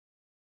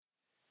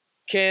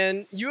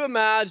Can you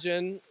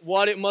imagine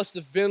what it must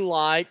have been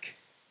like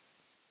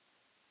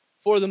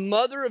for the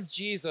mother of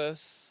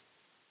Jesus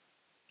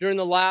during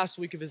the last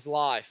week of his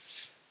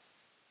life?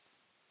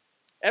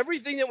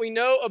 Everything that we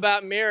know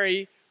about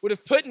Mary would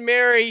have put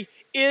Mary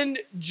in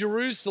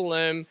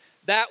Jerusalem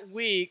that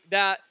week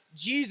that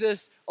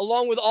Jesus,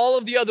 along with all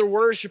of the other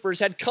worshipers,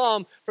 had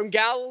come from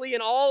Galilee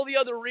and all the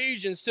other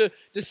regions to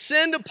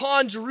descend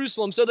upon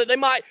Jerusalem so that they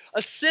might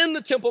ascend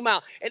the Temple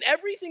Mount. And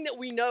everything that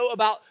we know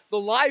about the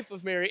life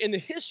of Mary and the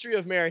history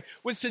of Mary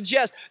would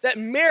suggest that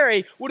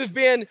Mary would have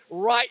been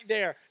right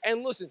there.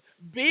 And listen,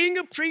 being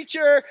a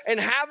preacher and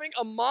having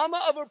a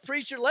mama of a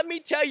preacher, let me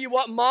tell you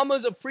what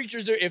mamas of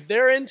preachers do. If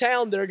they're in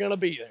town, they're going to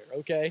be there,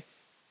 okay?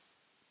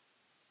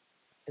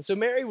 And so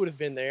Mary would have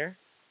been there.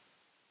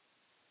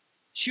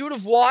 She would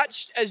have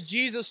watched as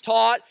Jesus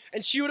taught,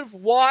 and she would have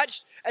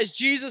watched as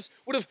Jesus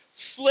would have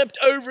flipped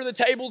over the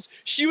tables.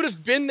 She would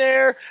have been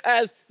there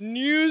as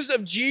news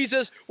of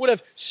Jesus would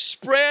have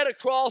spread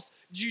across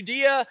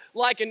Judea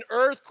like an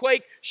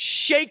earthquake,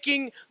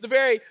 shaking the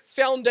very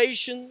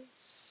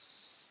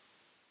foundations.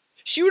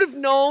 She would have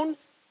known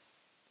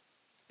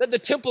that the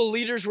temple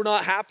leaders were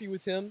not happy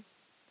with him.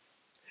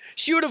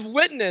 She would have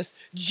witnessed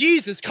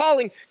Jesus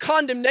calling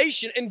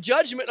condemnation and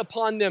judgment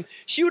upon them.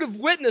 She would have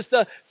witnessed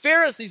the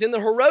Pharisees and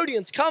the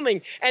Herodians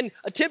coming and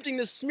attempting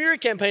this smear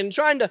campaign and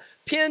trying to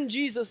pin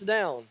Jesus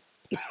down.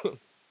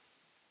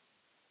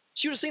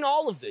 She would have seen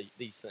all of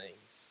these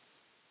things.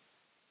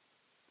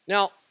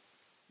 Now,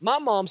 my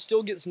mom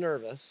still gets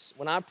nervous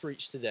when I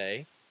preach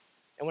today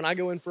and when I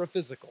go in for a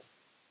physical,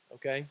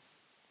 okay?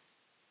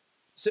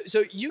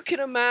 So you can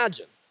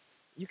imagine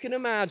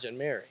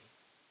Mary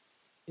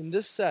in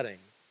this setting,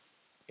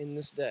 in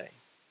this day.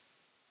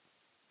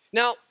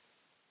 Now,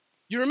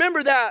 you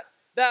remember that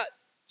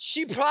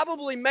she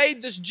probably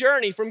made this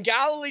journey from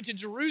Galilee to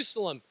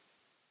Jerusalem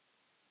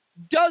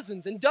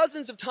dozens and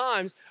dozens of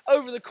times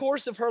over the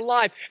course of her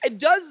life, and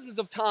dozens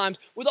of times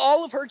with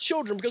all of her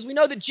children, because we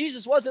know that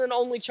Jesus wasn't an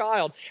only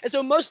child. And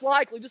so most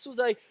likely this was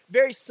a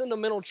very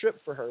sentimental trip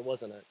for her,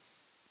 wasn't it?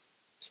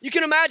 You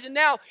can imagine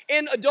now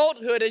in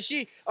adulthood as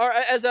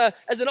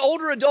an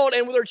older adult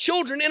and with her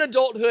children in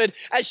adulthood,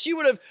 as she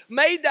would have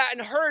made that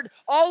and heard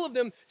all of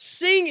them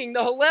singing the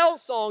Hallel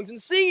songs and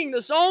singing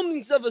the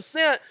Psalms of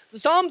Ascent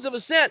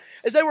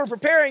as they were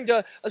preparing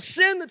to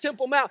ascend the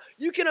Temple Mount.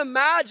 You can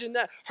imagine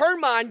that her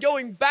mind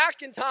going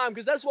back in time,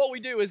 because that's what we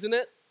do, isn't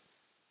it?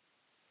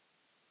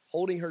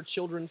 Holding her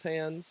children's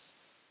hands,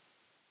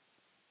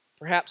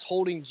 perhaps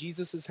holding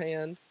Jesus'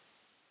 hand,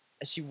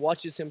 as she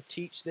watches him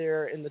teach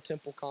there in the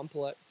temple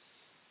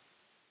complex.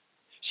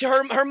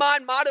 Her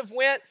mind might have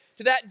went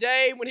to that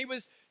day when he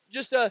was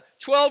just a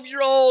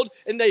 12-year-old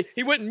and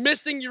he went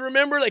missing, you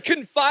remember? They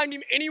couldn't find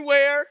him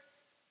anywhere.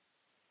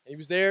 He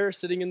was there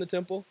sitting in the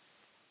temple.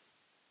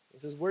 He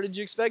says, "Where did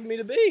you expect me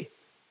to be?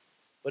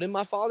 But in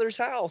my Father's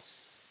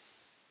house."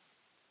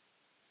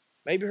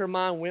 Maybe her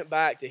mind went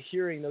back to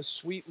hearing those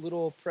sweet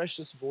little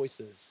precious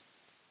voices.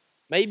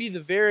 Maybe the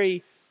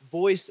very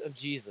voice of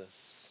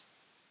Jesus,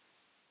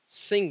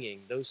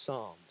 singing those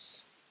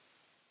psalms,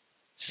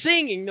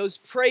 singing those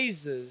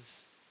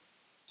praises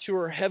to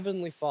her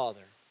heavenly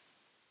Father.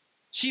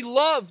 She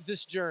loved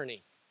this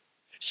journey.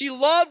 She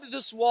loved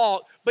this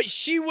walk, but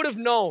she would have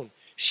known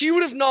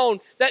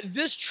that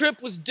this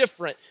trip was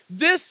different.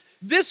 This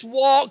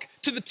walk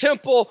to the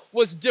temple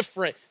was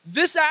different.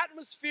 This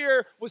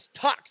atmosphere was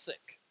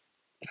toxic.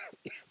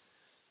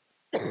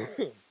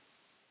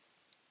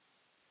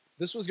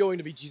 This was going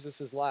to be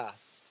Jesus'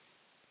 last.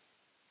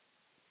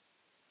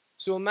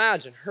 So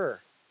imagine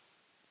her.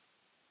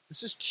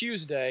 This is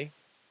Tuesday.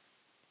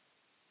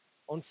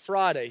 On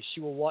Friday, she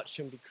will watch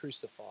him be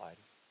crucified,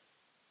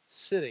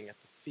 sitting at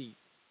the feet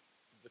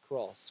of the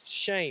cross.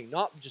 Shame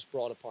not just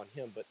brought upon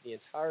him, but the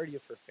entirety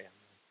of her family.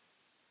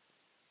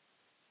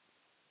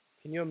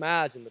 Can you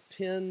imagine the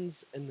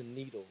pins and the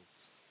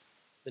needles,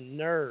 the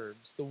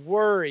nerves, the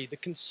worry, the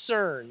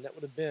concern that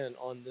would have been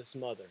on this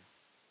mother?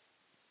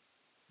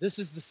 This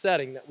is the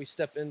setting that we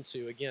step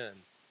into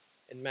again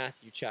in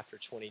Matthew chapter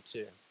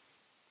 22.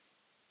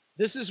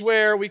 This is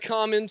where we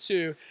come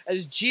into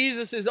as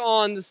Jesus is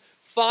on this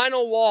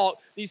final walk,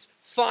 these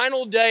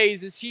final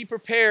days as he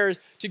prepares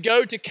to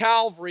go to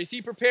Calvary, as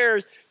he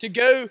prepares to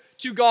go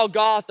to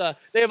Golgotha.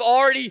 They have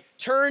already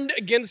turned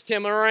against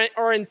him and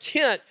are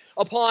intent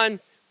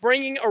upon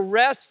bringing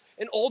arrest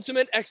and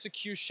ultimate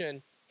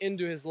execution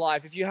into his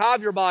life. If you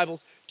have your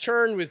Bibles,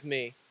 turn with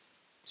me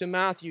to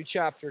Matthew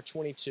chapter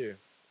 22.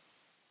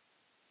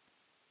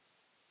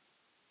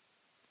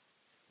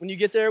 When you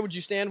get there, would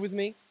you stand with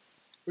me?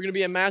 We're going to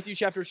be in Matthew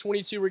chapter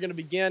 22. We're going to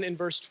begin in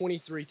verse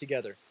 23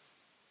 together.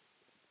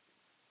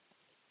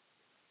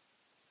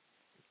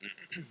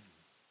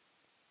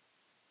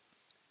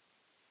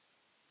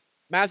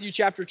 Matthew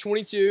chapter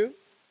 22,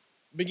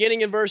 beginning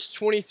in verse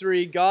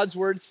 23, God's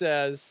word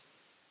says,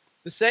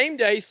 "The same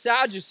day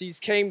Sadducees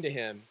came to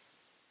him,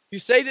 who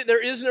say that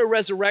there is no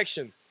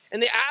resurrection.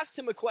 And they asked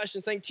him a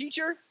question, saying,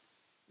 'Teacher,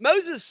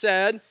 Moses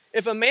said,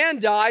 if a man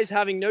dies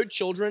having no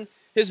children,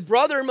 his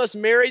brother must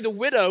marry the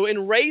widow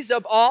and raise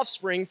up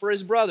offspring for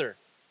his brother.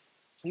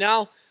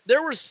 Now,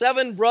 there were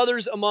 7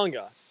 brothers among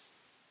us.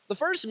 The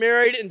first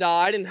married and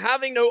died, and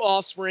having no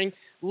offspring,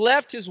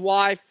 left his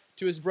wife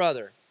to his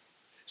brother.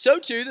 So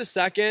too the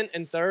second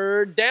and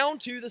third, down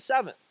to the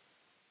 7th.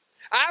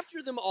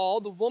 After them all,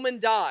 the woman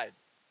died.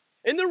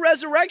 In the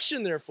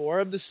resurrection, therefore,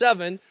 of the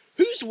 7,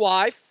 whose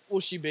wife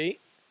will she be?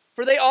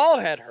 For they all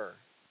had her.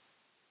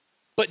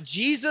 But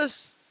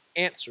Jesus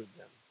answered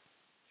them,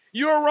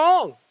 "You are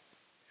wrong,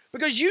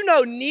 because you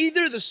know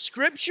neither the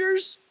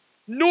Scriptures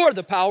nor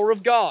the power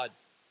of God.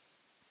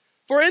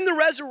 For in the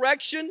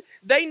resurrection,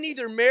 they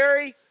neither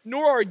marry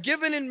nor are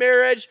given in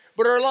marriage,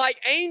 but are like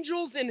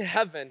angels in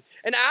heaven.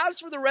 And as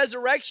for the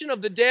resurrection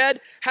of the dead,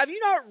 have you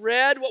not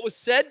read what was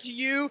said to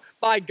you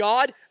by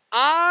God?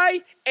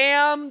 I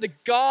am the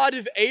God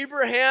of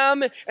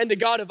Abraham and the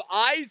God of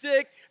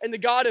Isaac and the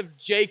God of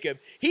Jacob.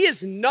 He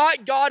is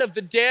not God of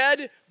the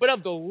dead, but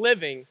of the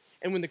living."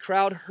 And when the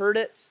crowd heard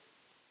it,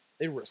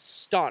 they were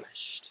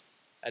astonished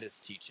at his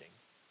teaching.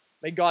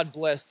 May God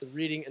bless the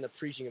reading and the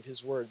preaching of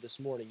his word this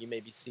morning. You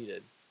may be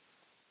seated.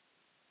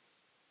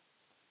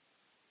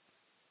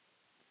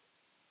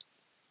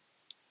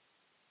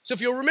 So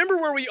if you'll remember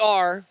where we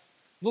are,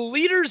 the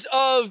leaders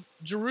of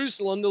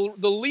Jerusalem,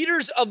 the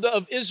leaders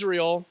of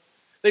Israel,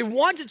 they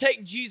want to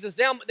take Jesus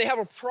down, but they have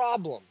a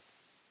problem.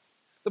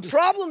 The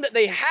problem that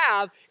they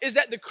have is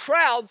that the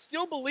crowd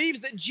still believes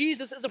that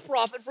Jesus is a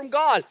prophet from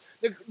God.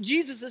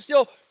 Jesus is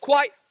still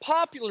quite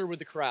popular with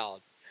the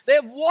crowd. They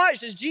have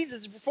watched as Jesus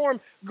has performed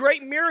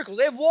great miracles.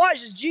 They have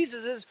watched as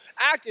Jesus has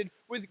acted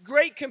with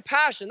great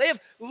compassion. They have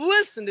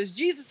listened as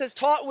Jesus has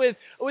taught with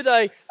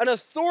an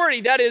authority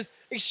that is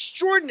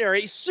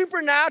extraordinary,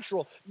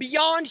 supernatural,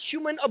 beyond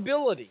human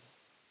ability.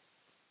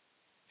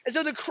 And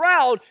so the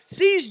crowd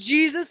sees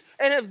Jesus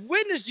and has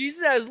witnessed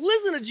Jesus, has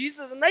listened to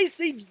Jesus, and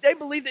they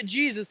believe that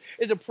Jesus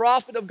is a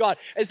prophet of God.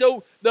 And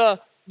so the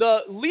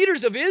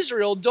leaders of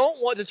Israel don't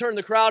want to turn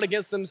the crowd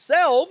against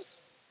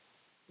themselves,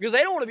 because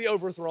they don't want to be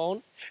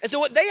overthrown. And so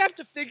what they have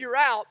to figure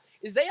out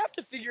is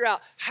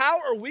how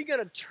are we going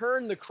to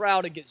turn the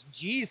crowd against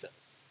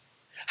Jesus?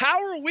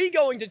 How are we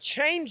going to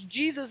change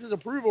Jesus'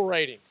 approval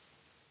ratings?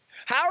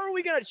 How are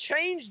we going to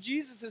change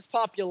Jesus'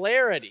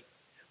 popularity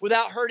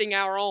without hurting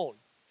our own?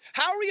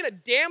 How are we going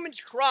to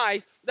damage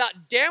Christ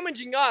without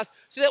damaging us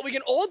so that we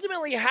can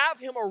ultimately have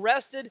him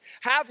arrested,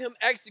 have him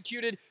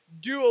executed,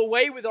 do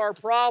away with our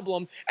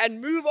problem,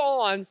 and move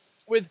on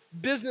with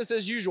business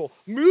as usual.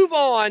 Move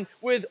on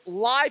with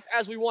life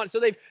as we want. So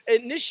they've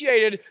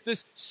initiated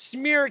this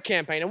smear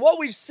campaign. And what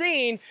we've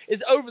seen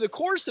is over the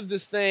course of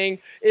this thing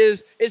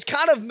is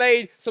kind of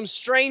made some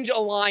strange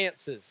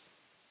alliances.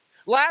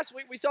 Last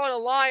week, we saw an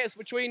alliance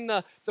between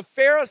the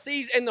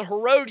Pharisees and the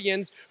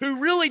Herodians who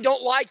really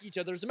don't like each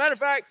other. As a matter of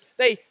fact,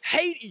 they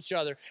hate each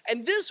other.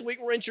 And this week,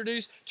 we're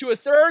introduced to a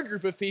third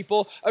group of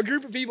people, a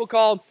group of people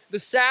called the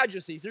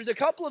Sadducees. There's a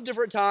couple of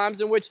different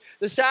times in which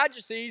the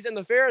Sadducees and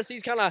the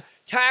Pharisees kind of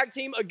tag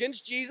team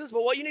against Jesus.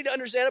 But what you need to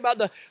understand about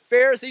the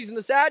Pharisees and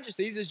the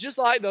Sadducees is just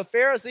like the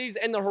Pharisees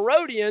and the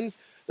Herodians,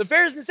 the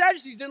Pharisees and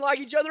Sadducees didn't like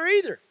each other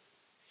either.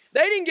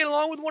 They didn't get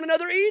along with one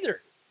another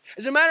either.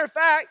 As a matter of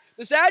fact,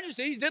 the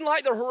Sadducees didn't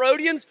like the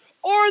Herodians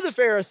or the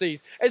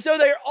Pharisees. And so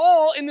they're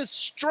all in this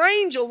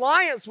strange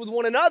alliance with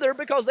one another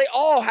because they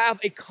all have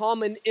a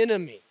common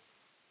enemy.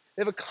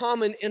 They have a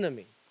common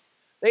enemy.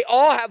 They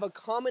all have a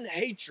common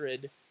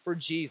hatred for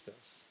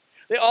Jesus.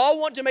 They all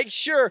want to make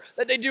sure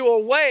that they do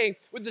away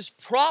with this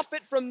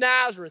prophet from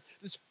Nazareth,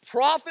 this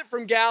prophet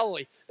from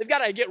Galilee. They've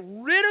got to get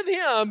rid of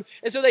him.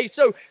 And so they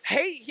so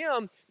hate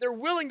him, they're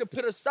willing to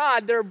put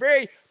aside their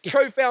very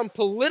profound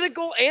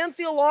political and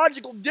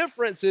theological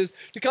differences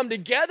to come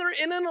together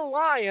in an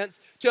alliance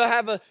to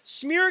have a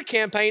smear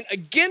campaign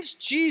against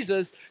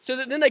Jesus so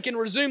that then they can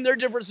resume their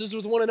differences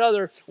with one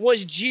another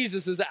once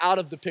Jesus is out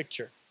of the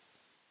picture.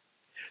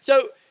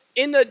 So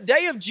in the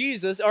day of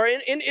Jesus, or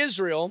in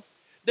Israel,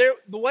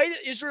 the way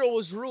that Israel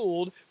was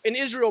ruled, in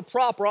Israel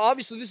proper,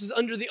 obviously this is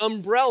under the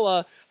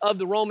umbrella of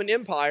the Roman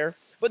Empire,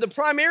 but the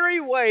primary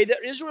way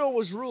that Israel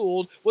was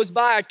ruled was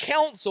by a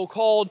council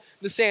called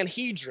the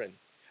Sanhedrin,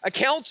 a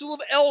council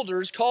of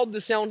elders called the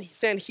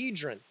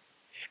Sanhedrin.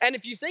 And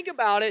if you think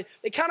about it,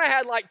 they kind of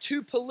had like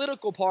two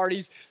political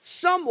parties,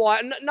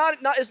 somewhat,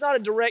 it's not a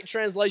direct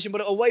translation,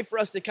 but a way for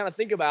us to kind of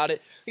think about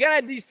it. They kind of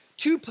had these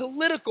two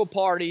political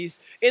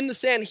parties in the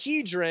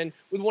Sanhedrin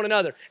with one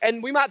another.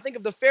 And we might think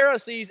of the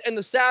Pharisees and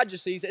the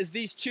Sadducees as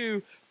these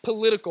two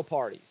political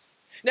parties.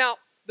 Now,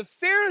 the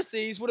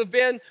Pharisees would have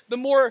been the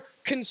more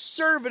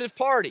conservative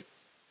party.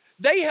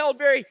 They held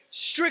very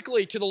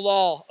strictly to the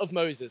law of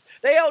Moses.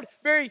 They held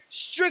very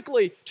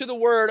strictly to the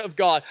word of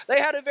God.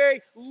 They had a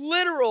very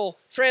literal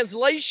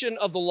translation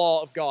of the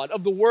law of God,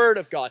 of the word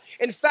of God.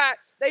 In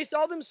fact, they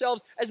saw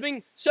themselves as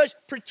being such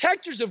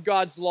protectors of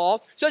God's law,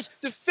 such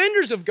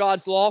defenders of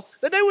God's law,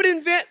 that they would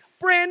invent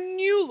brand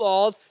new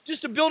laws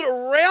just to build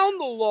around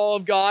the law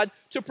of God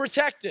to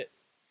protect it.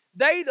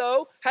 They,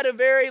 though, had a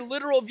very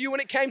literal view when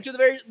it came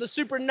to the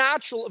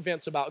supernatural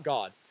events about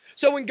God.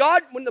 So when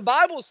the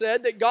Bible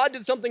said that God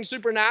did something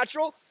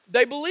supernatural,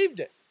 they believed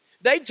it.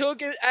 They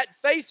took it at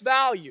face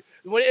value.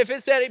 If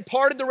it said he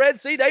parted the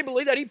Red Sea, they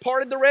believed that he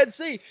parted the Red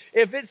Sea.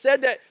 If it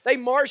said that they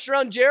marched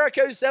around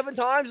Jericho 7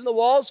 times and the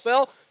walls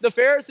fell, the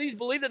Pharisees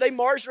believed that they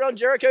marched around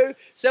Jericho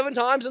 7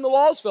 times and the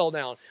walls fell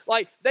down.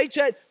 Like, they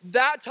had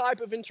that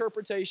type of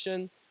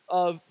interpretation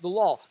of the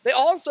law. They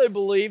also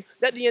believed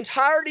that the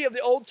entirety of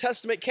the Old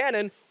Testament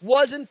canon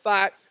was, in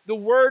fact, the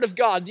Word of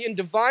God, the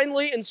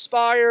divinely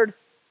inspired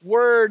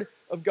Word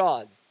of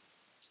God.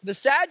 The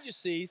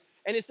Sadducees,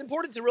 and it's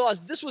important to realize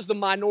this was the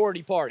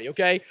minority party,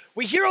 okay?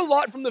 We hear a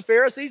lot from the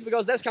Pharisees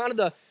because that's kind of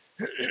the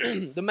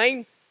the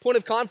main point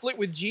of conflict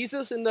with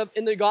Jesus in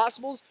the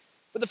Gospels.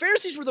 But the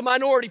Pharisees were the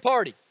minority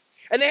party.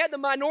 And they had the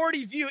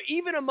minority view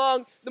even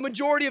among the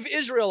majority of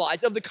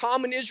Israelites, of the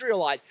common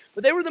Israelites.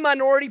 But they were the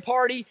minority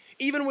party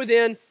even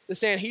within the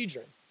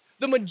Sanhedrin.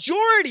 The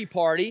majority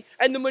party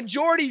and the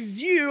majority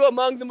view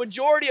among the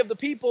majority of the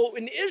people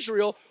in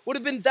Israel would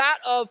have been that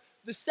of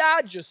the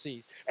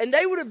Sadducees. And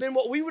they would have been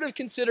what we would have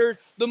considered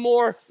the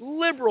more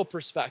liberal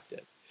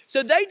perspective.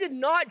 So they did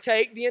not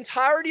take the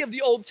entirety of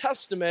the Old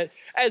Testament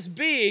as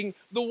being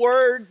the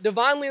Word,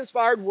 divinely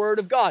inspired Word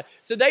of God.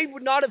 So they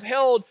would not have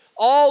held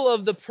all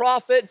of the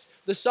prophets,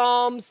 the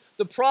Psalms,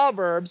 the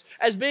Proverbs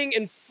as being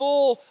in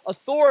full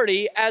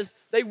authority as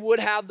they would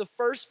have the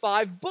first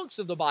 5 books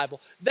of the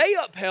Bible. They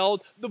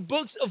upheld the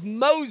books of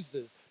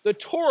Moses, the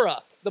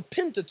Torah, the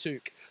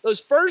Pentateuch. Those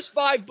first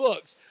 5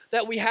 books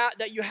that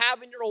you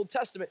have in your Old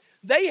Testament,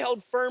 they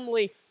held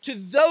firmly to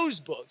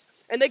those books.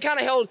 And they kind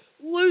of held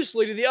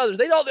loosely to the others.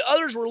 They thought the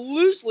others were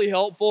loosely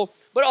helpful,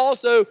 but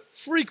also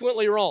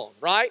frequently wrong,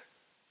 right?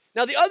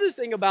 Now, the other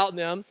thing about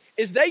them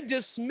is they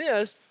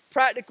dismissed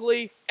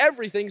practically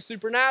everything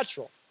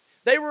supernatural.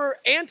 They were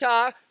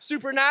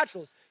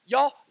anti-supernaturals.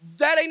 Y'all,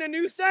 that ain't a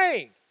new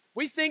thing.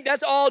 We think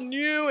that's all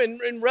new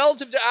and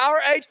relative to our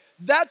age.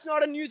 That's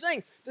not a new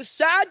thing. The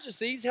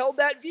Sadducees held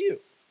that view.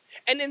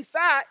 And in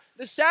fact,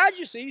 the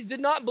Sadducees did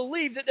not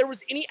believe that there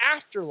was any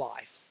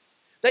afterlife.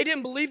 They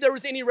didn't believe there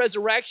was any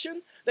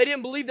resurrection. They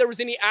didn't believe there was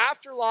any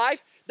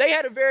afterlife. They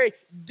had a very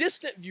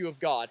distant view of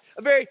God,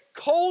 a very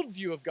cold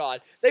view of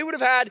God. They would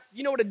have had,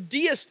 you know what a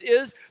deist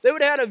is? They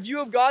would have had a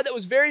view of God that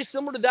was very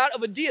similar to that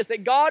of a deist,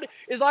 that God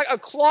is like a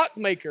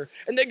clockmaker,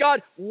 and that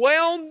God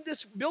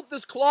built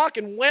this clock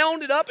and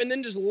wound it up and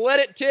then just let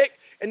it tick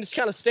and just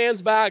kind of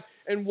stands back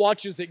and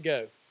watches it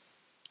go.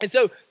 And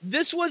so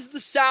this was the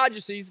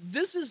Sadducees.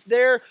 This is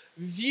their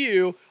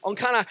view on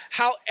kind of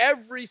how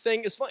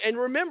everything is fun. And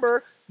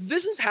remember,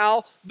 this is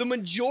how the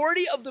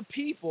majority of the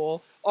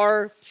people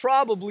are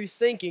probably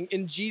thinking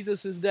in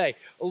Jesus' day.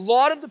 A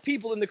lot of the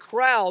people in the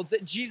crowds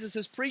that Jesus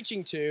is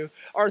preaching to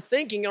are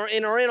thinking are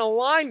in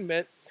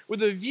alignment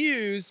with the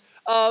views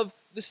of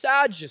the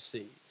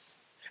Sadducees.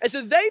 And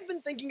so they've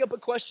been thinking up a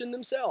question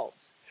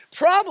themselves.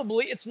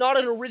 Probably it's not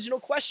an original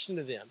question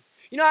to them.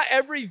 You know how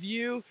every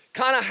view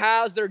kind of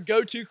has their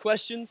go-to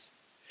questions?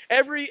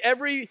 Every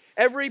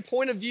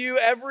point of view,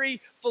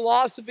 every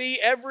philosophy,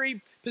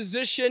 every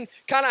position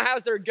kind of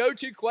has their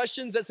go-to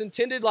questions that's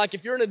intended, like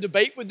if you're in a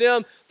debate with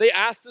them, they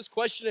ask this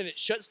question and it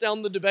shuts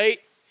down the debate.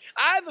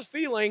 I have a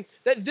feeling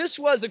that this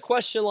was a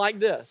question like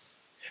this.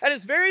 And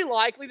it's very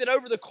likely that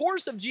over the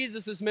course of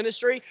Jesus'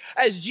 ministry,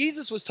 as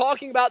Jesus was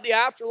talking about the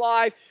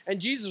afterlife and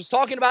Jesus was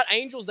talking about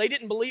angels,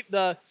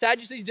 the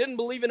Sadducees didn't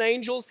believe in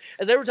angels.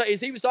 As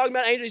he was talking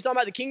about angels, he's talking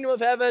about the kingdom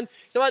of heaven,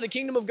 he's talking about the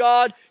kingdom of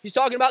God, he's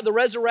talking about the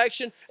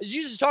resurrection. As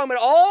Jesus is talking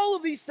about all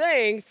of these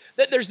things,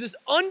 that there's this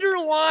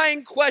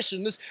underlying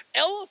question, this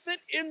elephant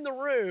in the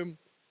room.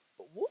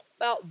 But what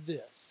about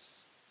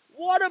this?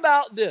 What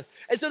about this?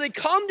 And so they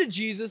come to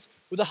Jesus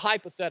with a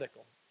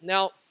hypothetical.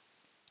 Now,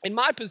 in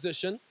my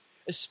position,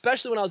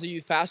 especially when I was a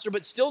youth pastor,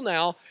 but still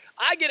now,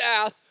 I get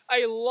asked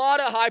a lot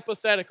of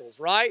hypotheticals,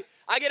 right?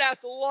 I get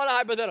asked a lot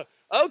of hypotheticals.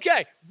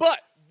 Okay, but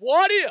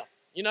what if?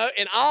 And I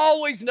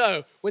always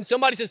know when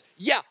somebody says,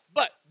 yeah,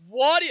 but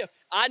what if?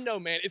 I know,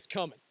 man, it's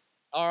coming,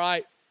 all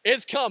right?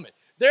 It's coming.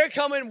 They're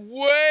coming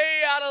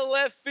way out of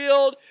left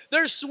field.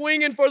 They're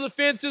swinging for the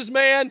fences,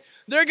 man.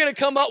 They're going to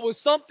come up with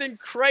something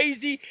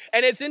crazy,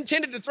 and it's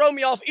intended to throw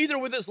me off either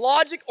with its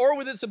logic or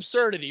with its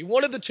absurdity,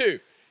 one of the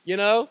two,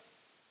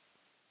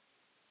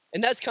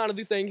 And that's kind of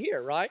the thing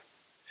here, right?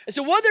 And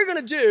so what they're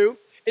going to do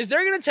is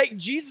they're going to take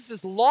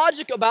Jesus'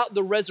 logic about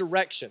the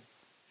resurrection,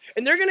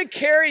 and they're going to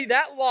carry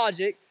that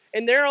logic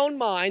in their own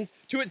minds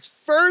to its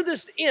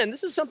furthest end.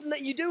 This is something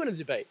that you do in a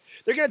debate.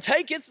 They're going to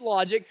take its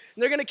logic,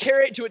 and they're going to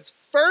carry it to its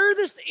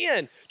furthest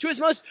end, to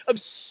its most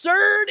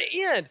absurd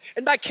end.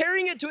 And by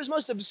carrying it to its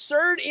most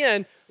absurd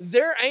end,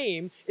 their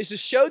aim is to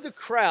show the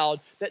crowd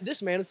that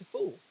this man is a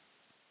fool.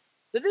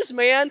 That this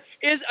man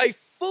is a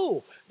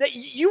fool. That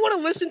you want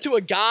to listen to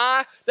a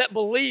guy that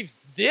believes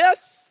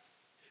this?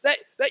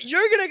 That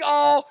you're going to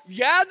all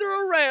gather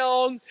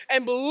around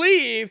and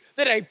believe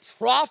that a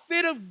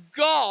prophet of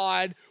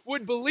God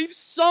would believe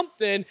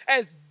something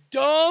as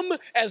dumb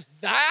as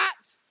that?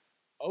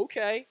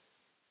 Okay.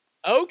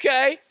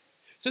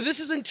 So this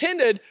is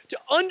intended to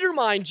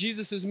undermine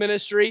Jesus'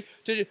 ministry,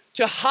 to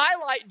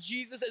highlight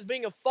Jesus as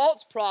being a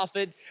false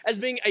prophet, as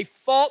being a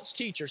false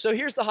teacher. So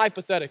here's the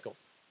hypothetical.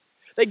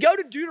 They go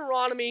to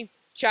Deuteronomy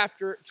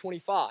chapter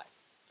 25.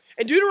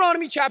 In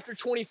Deuteronomy chapter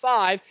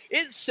 25,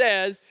 it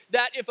says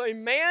that if a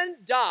man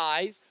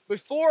dies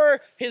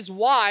before his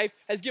wife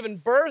has given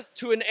birth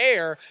to an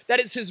heir, that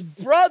it's his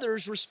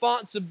brother's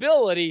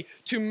responsibility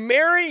to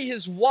marry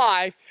his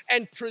wife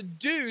and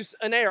produce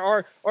an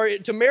heir, or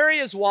to marry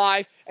his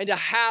wife and to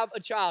have a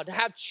child, to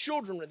have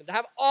children with her, to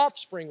have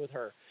offspring with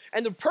her.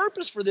 And the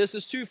purpose for this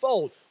is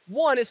twofold.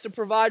 One is to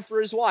provide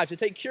for his wife, to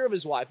take care of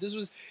his wife. This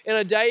was in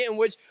a day in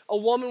which a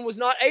woman was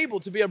not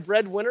able to be a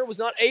breadwinner, was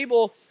not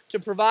able to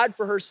provide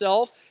for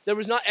herself. There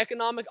was not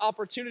economic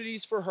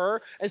opportunities for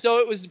her. And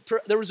so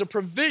there was a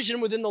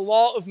provision within the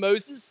law of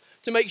Moses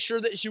to make sure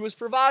that she was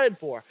provided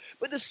for.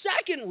 But the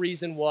second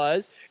reason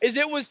is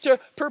it was to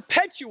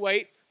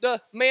perpetuate the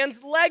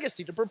man's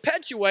legacy, to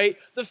perpetuate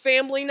the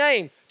family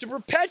name, to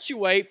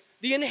perpetuate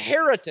the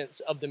inheritance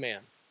of the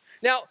man.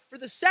 Now, for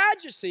the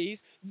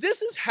Sadducees,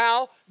 this is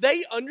how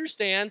they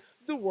understand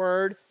the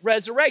word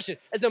resurrection.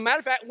 As a matter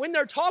of fact, when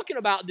they're talking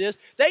about this,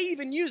 they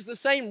even use the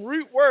same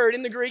root word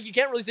in the Greek. You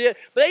can't really see it,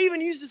 but they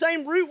even use the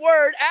same root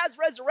word as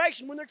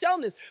resurrection when they're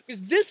telling this,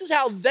 because this is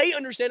how they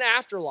understand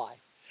afterlife.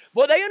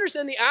 What they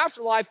understand the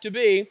afterlife to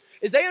be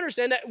is they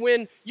understand that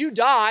when you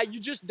die, you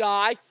just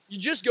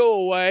go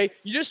away,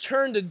 you just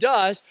turn to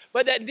dust,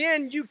 but that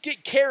then you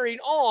get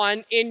carried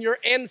on in your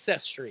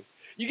ancestry.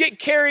 You get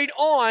carried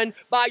on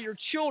by your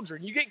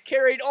children. You get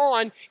carried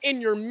on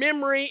in your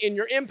memory, in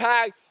your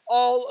impact,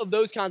 all of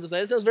those kinds of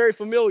things. It sounds very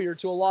familiar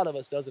to a lot of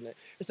us, doesn't it?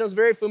 It sounds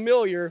very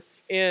familiar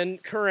in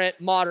current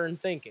modern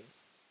thinking.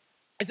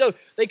 And so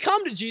they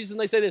come to Jesus and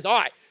they say this, all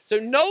right, so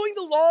knowing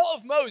the law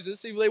of Moses,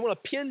 see, they want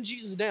to pin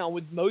Jesus down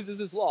with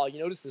Moses' law. You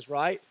notice this,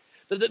 right?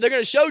 They're going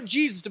to show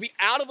Jesus to be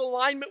out of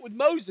alignment with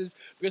Moses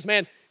because,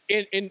 man,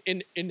 in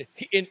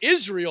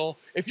Israel,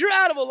 if you're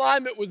out of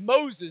alignment with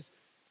Moses,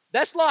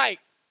 that's like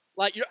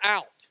you're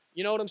out.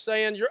 You know what I'm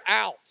saying? You're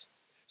out.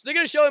 So they're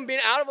going to show him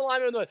being out of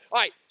alignment with Moses. All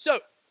right, so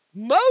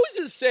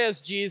Moses says,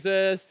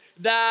 Jesus,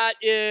 that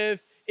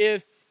if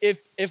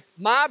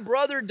my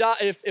brother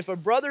if a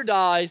brother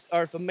dies,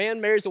 or if a man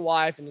marries a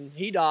wife and then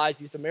he dies,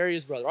 he's to marry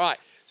his brother. All right,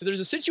 so there's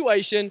a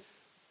situation,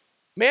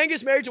 man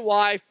gets married to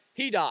wife,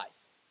 he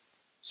dies.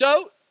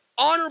 So,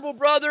 honorable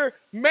brother,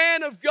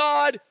 man of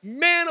God,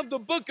 man of the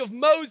book of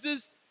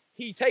Moses,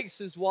 he takes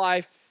his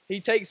wife,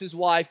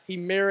 he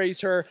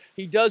marries her,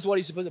 he does what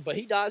he's supposed to, but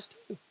he dies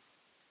too.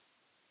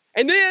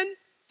 And then,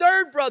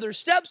 third brother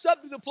steps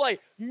up to the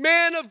plate.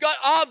 Man of God,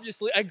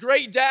 obviously a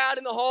great dad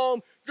in the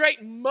home,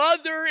 great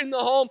mother in the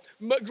home.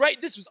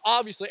 This was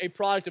obviously a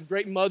product of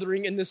great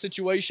mothering in this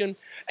situation.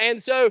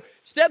 And so,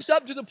 steps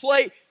up to the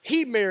plate,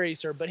 he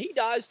marries her, but he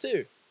dies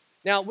too.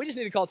 Now, we just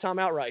need to call time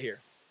out right here.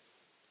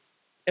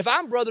 If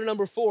I'm brother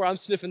number 4, I'm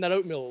sniffing that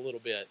oatmeal a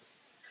little bit.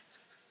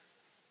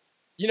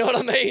 You know what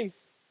I mean?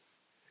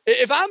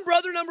 If I'm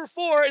brother number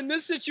 4 in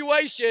this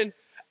situation,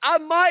 I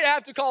might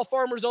have to call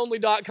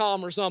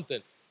farmersonly.com or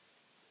something.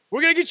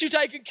 We're going to get you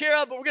taken care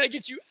of, but we're going to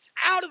get you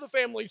out of the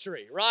family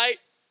tree, right?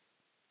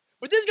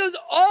 But this goes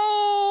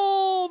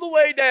all the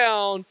way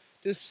down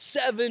to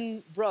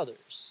 7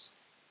 brothers.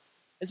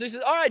 And so he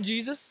says, all right,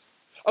 Jesus,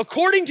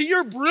 according to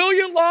your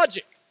brilliant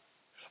logic,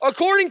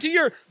 according to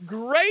your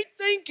great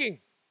thinking,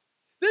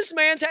 this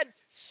man's had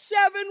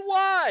 7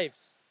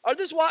 wives. Or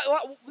this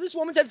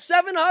woman's had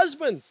 7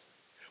 husbands.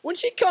 When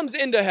she comes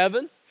into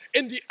heaven,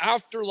 in the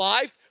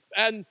afterlife,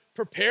 and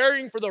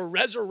preparing for the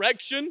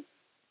resurrection,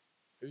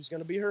 who's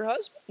going to be her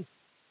husband?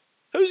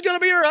 Who's going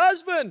to be her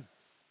husband?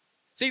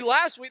 See,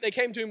 last week they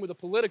came to him with a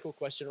political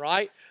question,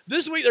 right?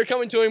 This week they're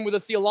coming to him with a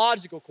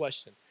theological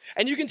question.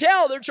 And you can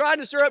tell they're trying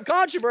to stir up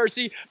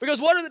controversy because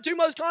what are the 2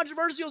 most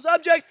controversial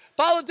subjects?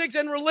 Politics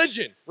and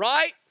religion,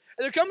 right?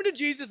 And they're coming to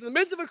Jesus in the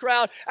midst of a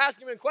crowd,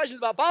 asking him questions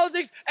about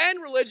politics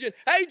and religion.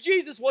 Hey,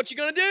 Jesus, what you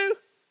going to do?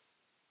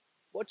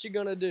 What you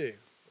going to do,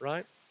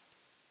 right?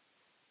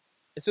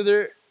 And so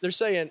they're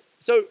saying,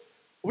 so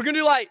we're going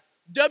to do like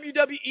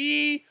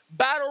WWE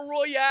Battle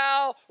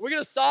Royale. We're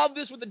going to solve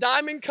this with the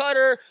diamond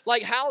cutter.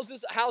 Like, how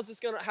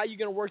are you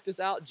going to work this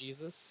out,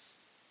 Jesus?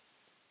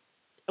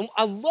 And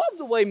I love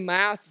the way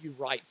Matthew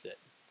writes it.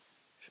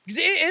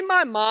 Because in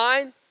my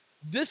mind,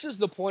 this is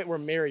the point where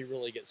Mary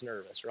really gets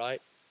nervous,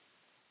 right?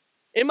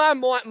 In my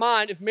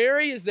mind, if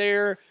Mary is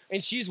there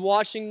and she's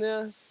watching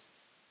this,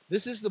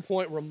 this is the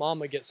point where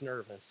Mama gets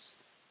nervous.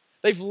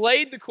 They've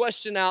laid the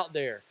question out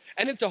there,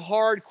 and it's a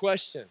hard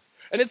question,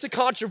 and it's a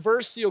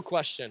controversial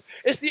question.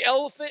 It's the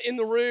elephant in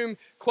the room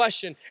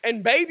question.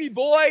 And baby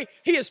boy,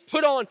 he is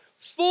put on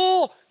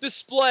full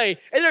display,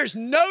 and there's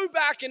no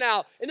backing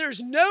out, and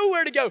there's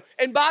nowhere to go.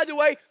 And by the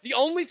way, the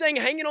only thing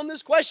hanging on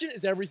this question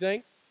is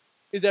everything.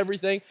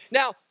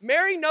 Now,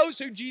 Mary knows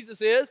who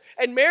Jesus is,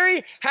 and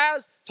Mary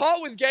has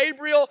taught with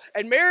Gabriel,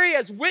 and Mary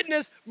has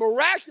witnessed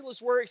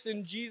miraculous works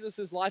in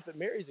Jesus' life, but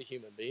Mary's a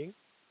human being.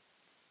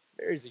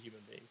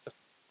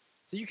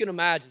 So you can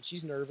imagine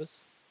she's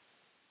nervous.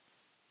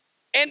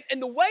 And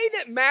the way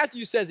that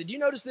Matthew says it, do you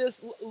notice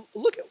this?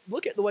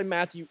 Look at the way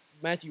Matthew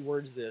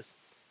words this.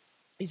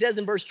 He says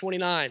in verse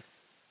 29,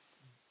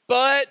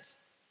 but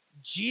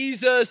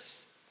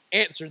Jesus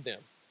answered them.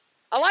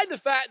 I like the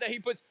fact that he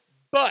puts,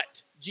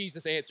 but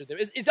Jesus answered them.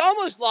 It's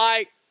almost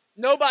like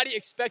nobody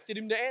expected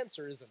him to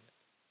answer, isn't it?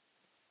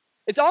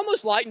 It's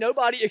almost like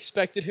nobody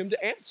expected him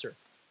to answer.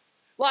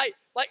 Like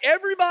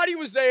everybody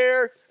was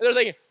there, and they're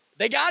thinking,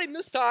 they got him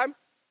this time.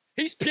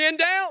 He's pinned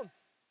down.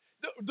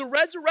 The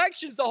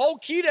resurrection's the whole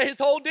key to his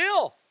whole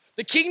deal.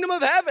 The kingdom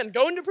of heaven,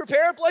 going to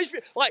prepare a place for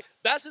you. Like,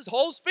 that's his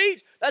whole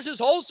speech. That's his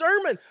whole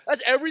sermon.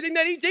 That's everything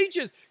that he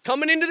teaches.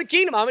 Coming into the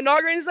kingdom. I'm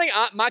inaugurating this thing.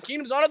 My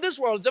kingdom's not of this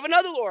world. It's of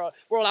another world.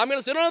 I'm going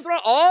to sit on the throne.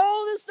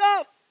 All this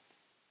stuff.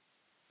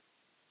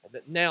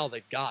 But now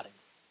they've got him.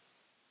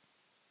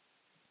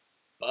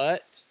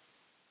 But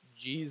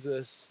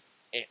Jesus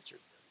answered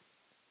them.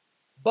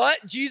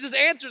 But Jesus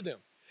answered them.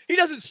 He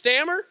doesn't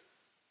stammer.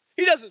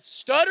 He doesn't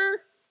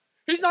stutter.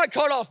 He's not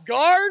caught off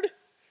guard.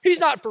 He's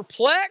not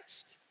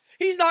perplexed.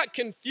 He's not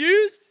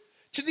confused.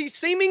 To the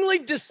seemingly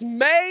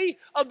dismay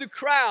of the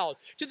crowd,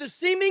 to the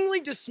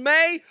seemingly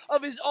dismay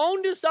of his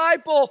own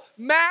disciple,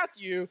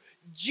 Matthew,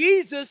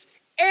 Jesus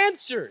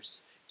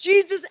answers.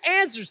 Jesus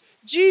answers.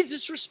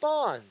 Jesus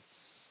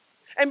responds.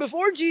 And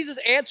before Jesus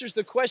answers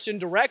the question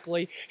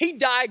directly, he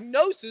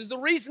diagnoses the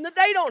reason that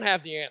they don't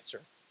have the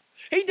answer.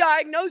 He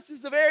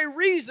diagnoses the very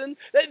reason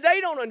that they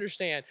don't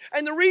understand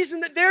and the reason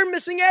that they're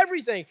missing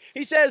everything.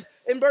 He says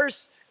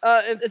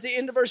at the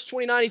end of verse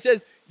 29, he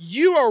says,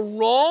 you are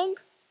wrong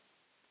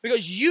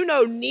because you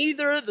know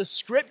neither the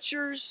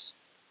scriptures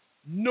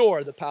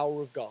nor the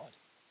power of God.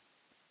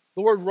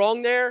 The word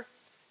wrong there,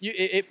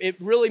 it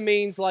really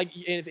means, like,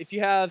 if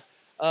you have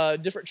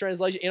different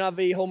translation,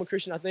 NIV, Holman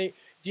Christian, I think,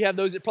 if you have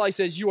those, it probably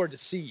says you are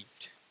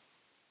deceived.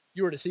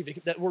 You are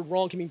deceived. That word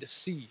wrong can mean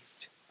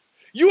deceived.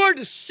 You are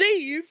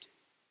deceived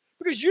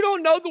because you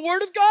don't know the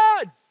word of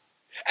God.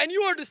 And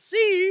you are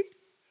deceived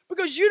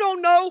because you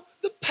don't know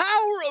the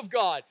power of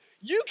God.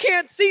 You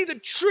can't see the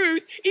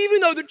truth,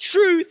 even though the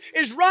truth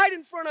is right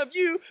in front of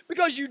you,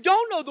 because you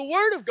don't know the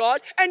word of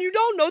God and you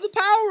don't know the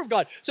power of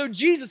God. So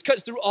Jesus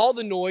cuts through all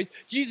the noise.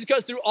 Jesus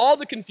cuts through all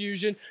the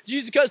confusion.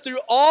 Jesus cuts through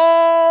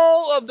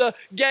all of the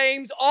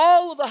games,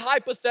 all of the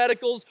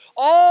hypotheticals,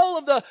 all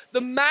of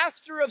the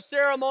master of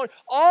ceremony,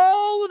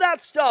 all of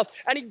that stuff.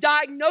 And he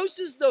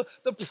diagnoses the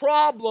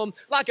problem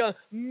like a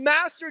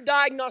master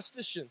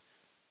diagnostician.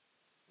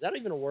 Is that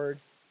even a word?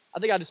 I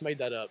think I just made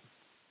that up.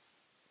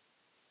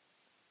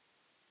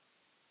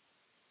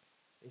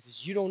 He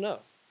says, you don't know.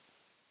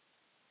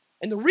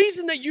 And the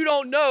reason that you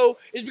don't know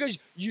is because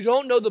you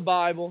don't know the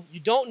Bible, you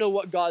don't know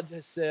what God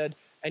has said,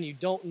 and you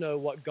don't know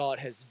what God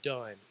has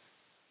done.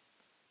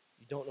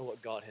 You don't know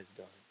what God has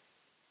done.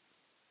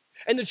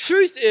 And the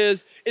truth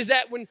is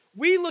that when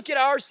we look at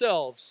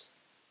ourselves,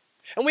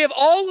 and we have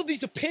all of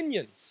these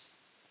opinions,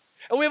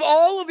 and we have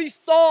all of these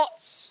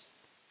thoughts,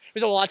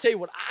 we say, well, I'll tell you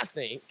what I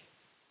think.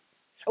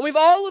 And we have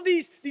all of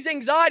these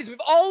anxieties, we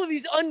have all of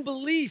these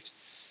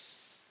unbeliefs.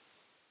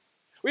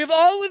 We have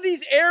all of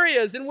these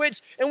areas in which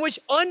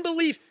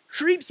unbelief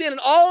creeps in, and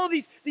all of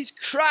these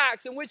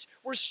cracks in which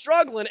we're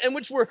struggling, and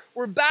which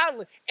we're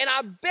battling. And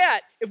I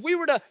bet if we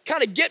were to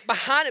kind of get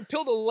behind and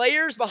peel the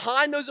layers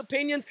behind those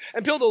opinions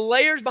and peel the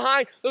layers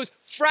behind those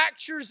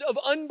fractures of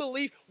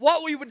unbelief,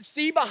 what we would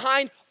see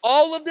behind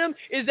all of them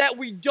is that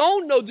we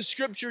don't know the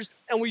scriptures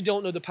and we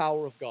don't know the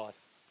power of God.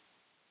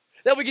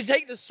 That we could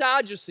take the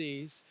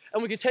Sadducees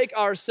and we could take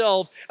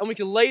ourselves and we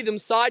could lay them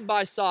side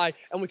by side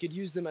and we could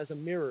use them as a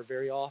mirror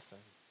very often.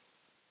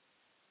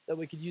 That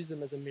we could use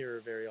them as a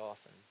mirror very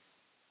often.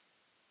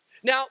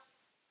 Now,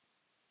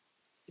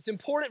 it's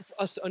important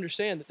for us to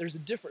understand that there's a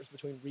difference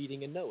between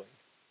reading and knowing.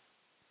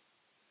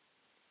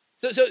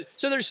 So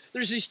there's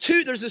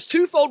this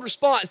twofold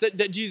response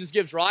that Jesus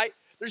gives, right?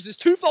 There's this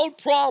twofold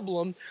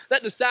problem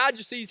that the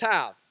Sadducees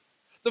have.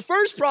 The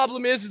first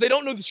problem is they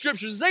don't know the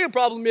scriptures. The second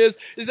problem is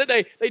that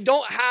they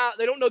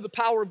don't know the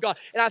power of God.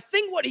 And I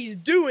think what he's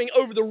doing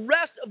over the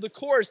rest of the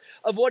course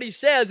of what he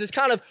says is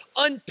kind of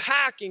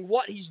unpacking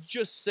what he's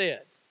just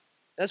said.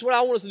 That's what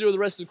I want us to do with the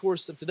rest of the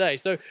course of today.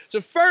 So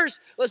first,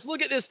 let's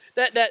look at this,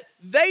 that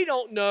they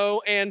don't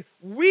know and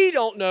we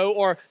don't know,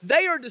 or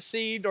they are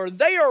deceived, or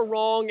they are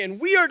wrong and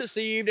we are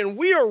deceived and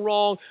we are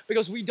wrong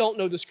because we don't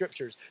know the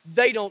scriptures.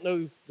 They don't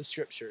know the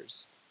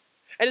scriptures.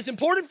 And it's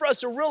important for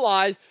us to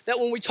realize that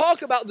when we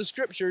talk about the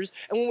scriptures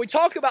and when we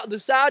talk about the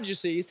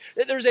Sadducees,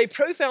 that there's a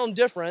profound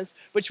difference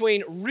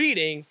between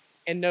reading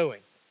and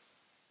knowing.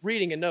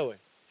 Reading and knowing.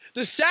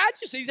 The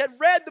Sadducees had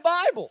read the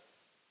Bible.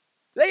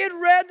 They had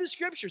read the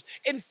scriptures.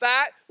 In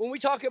fact, when we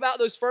talk about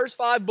those first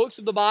 5 books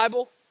of the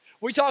Bible,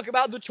 we talk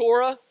about the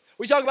Torah,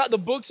 we talk about the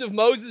books of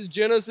Moses,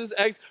 Genesis,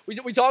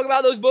 Exodus, we talk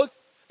about those books,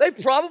 they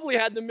probably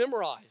had them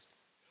memorized,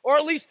 or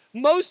at least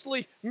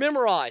mostly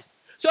memorized.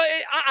 So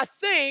I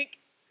think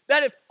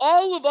that if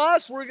all of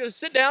us were going to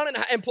sit down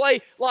and play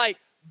like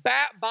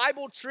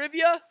Bible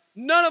trivia,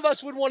 none of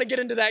us would want to get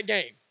into that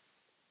game.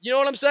 You know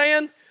what I'm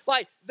saying?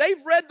 Like,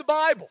 they've read the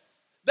Bible.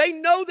 They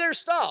know their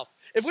stuff.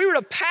 If we were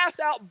to pass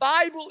out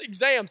Bible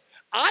exams,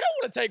 I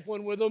don't want to take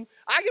one with them.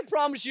 I can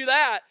promise you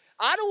that.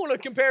 I don't want to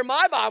compare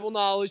my Bible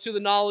knowledge to the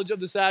knowledge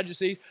of the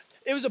Sadducees.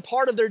 It was a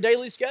part of their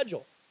daily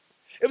schedule.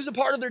 It was a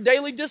part of their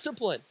daily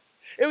discipline.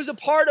 It was a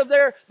part of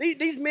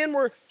these men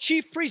were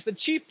chief priests. The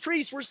chief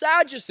priests were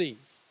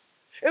Sadducees.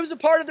 It was a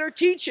part of their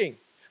teaching.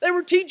 They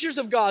were teachers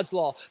of God's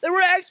law. They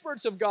were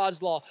experts of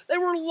God's law. They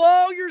were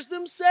lawyers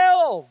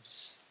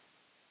themselves.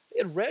 They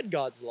had read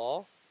God's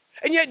law.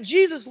 And yet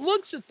Jesus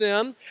looks at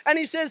them and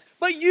he says,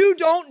 but you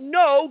don't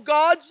know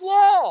God's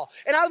law.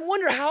 And I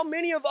wonder how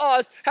many of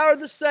us are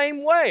the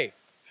same way.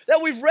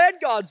 That we've read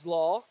God's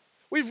law.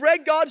 We've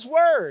read God's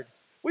word.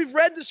 We've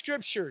read the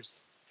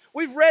scriptures.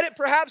 We've read it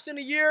perhaps in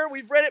a year.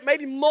 We've read it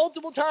maybe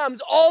multiple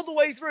times all the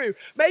way through.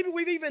 Maybe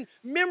we've even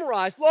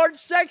memorized large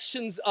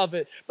sections of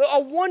it. But I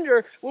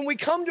wonder when we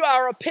come to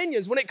our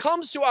opinions, when it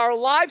comes to our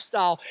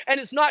lifestyle and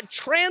it's not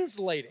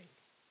translating,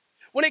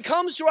 when it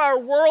comes to our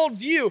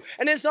worldview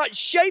and it's not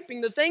shaping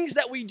the things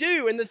that we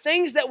do and the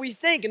things that we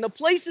think and the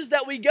places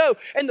that we go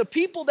and the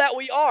people that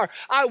we are,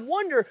 I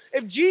wonder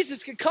if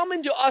Jesus could come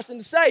into us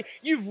and say,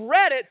 you've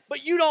read it,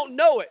 but you don't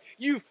know it.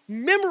 You've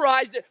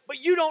memorized it,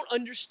 but you don't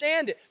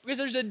understand it. Because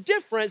there's a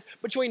difference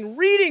between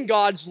reading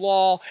God's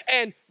law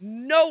and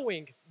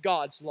knowing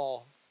God's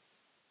law.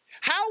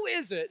 How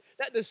is it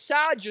that the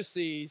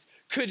Sadducees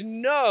could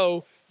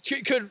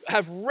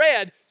have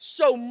read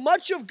so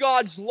much of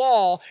God's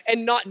law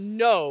and not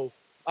know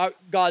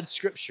God's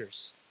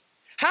scriptures?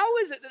 How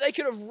is it that they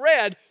could have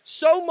read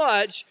so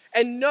much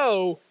and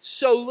know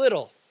so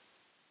little?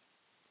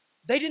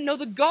 They didn't know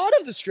the God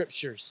of the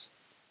scriptures.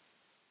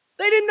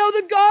 They didn't know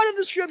the God of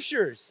the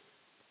scriptures.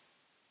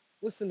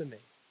 Listen to me.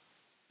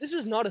 This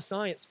is not a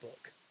science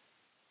book.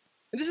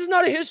 And this is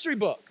not a history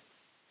book.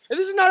 And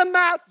this is not a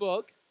math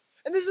book.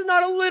 And this is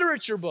not a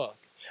literature book.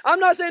 I'm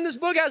not saying this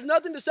book has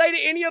nothing to say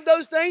to any of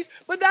those things,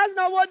 but that's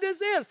not what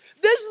this is.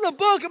 This is a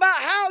book about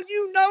how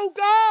you know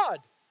God.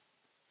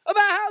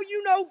 About how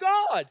you know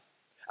God.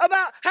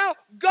 About how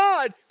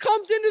God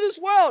comes into this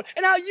world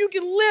and how you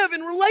can live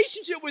in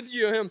relationship with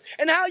Him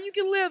and how you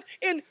can live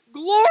in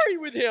glory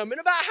with Him and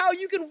about how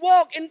you can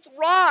walk and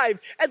thrive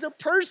as a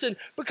person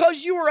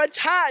because you are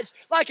attached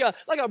like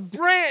a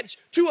branch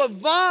to a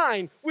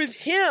vine with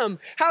Him.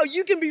 How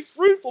you can be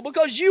fruitful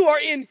because you are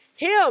in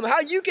Him.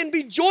 How you can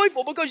be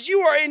joyful because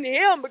you are in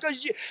Him.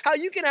 How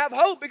you can have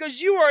hope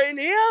because you are in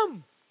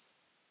Him.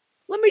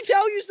 Let me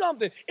tell you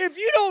something. If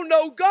you don't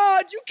know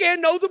God, you can't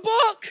know the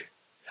book.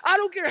 I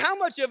don't care how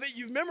much of it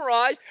you've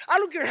memorized. I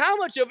don't care how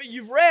much of it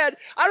you've read.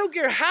 I don't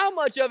care how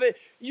much of it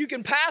you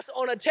can pass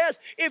on a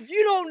test. If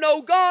you don't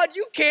know God,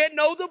 you can't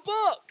know the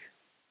book.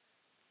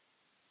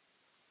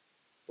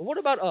 But what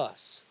about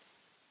us?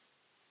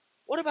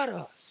 What about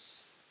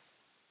us?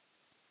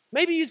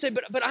 Maybe you'd say,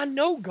 but I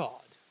know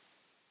God.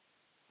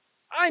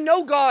 I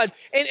know God,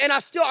 and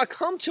I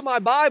come to my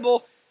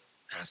Bible,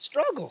 and I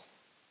struggle.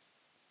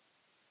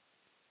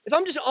 If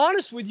I'm just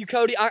honest with you,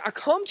 Cody, I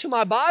come to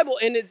my Bible,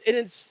 and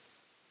it's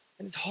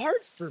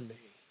hard for me.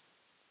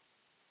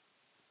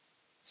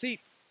 See,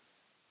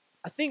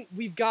 I think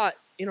we've got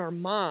in our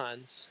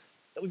minds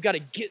that we've got to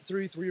get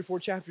through 3 or 4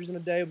 chapters in a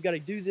day. We've got to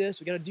do this.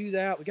 We've got to do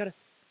that. Do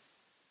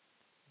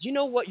you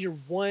know what your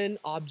one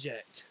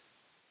object,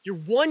 your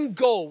one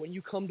goal when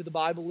you come to the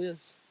Bible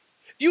is?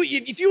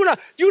 If you want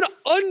to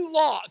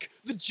unlock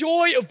the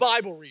joy of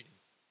Bible reading,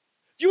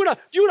 if you want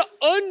to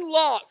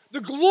unlock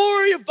the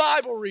glory of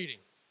Bible reading,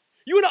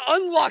 you want to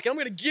unlock it, I'm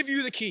going to give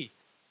you the key.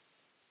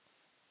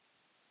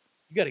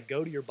 You got to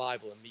go to your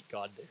Bible and meet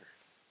God there.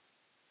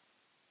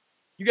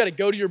 You got to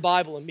go to your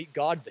Bible and meet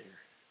God there.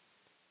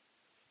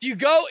 If you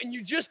go and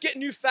you just get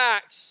new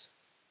facts,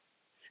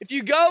 if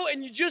you go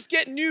and you just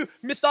get new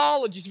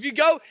mythologies, if you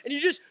go and you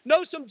just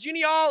know some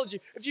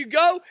genealogy, if you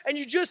go and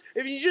you just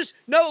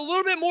know a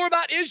little bit more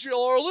about Israel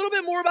or a little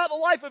bit more about the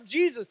life of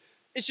Jesus,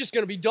 it's just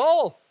going to be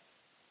dull.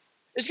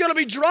 It's going to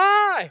be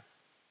dry.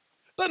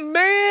 But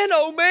man,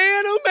 oh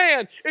man, oh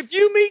man, if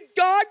you meet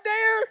God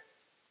there,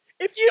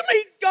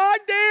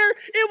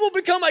 it will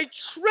become a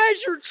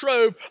treasure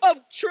trove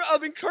of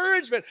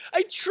encouragement,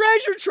 a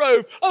treasure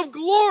trove of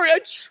glory,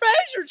 a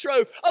treasure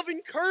trove of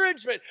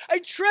encouragement, a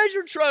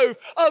treasure trove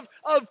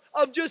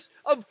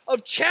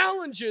of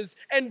challenges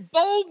and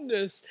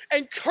boldness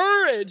and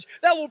courage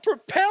that will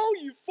propel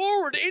you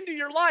forward into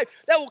your life,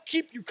 that will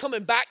keep you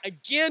coming back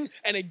again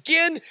and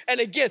again and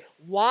again.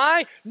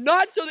 Why?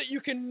 Not so that you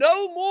can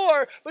know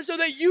more, but so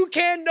that you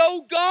can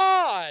know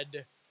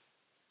God.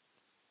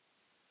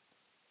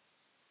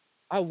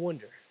 I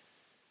wonder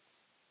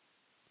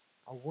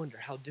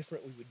how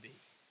different we would be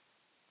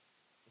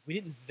if we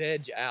didn't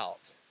veg out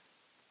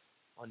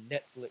on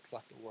Netflix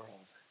like the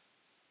world,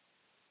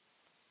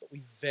 but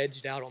we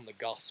vegged out on the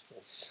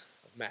Gospels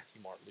of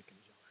Matthew, Mark, Luke,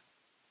 and John.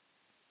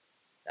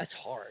 That's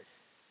hard.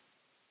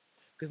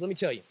 Because let me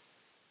tell you,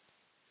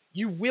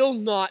 you will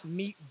not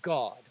meet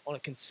God on a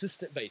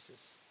consistent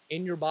basis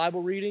in your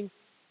Bible reading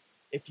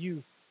if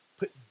you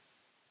put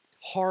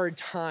hard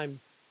time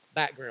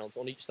backgrounds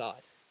on each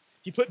side.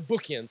 You put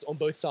bookends on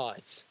both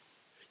sides.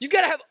 You've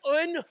got to have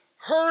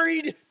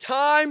unhurried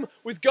time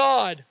with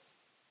God.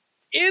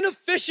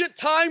 Inefficient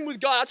time with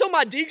God. I told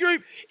my D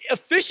group,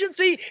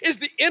 efficiency is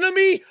the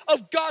enemy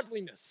of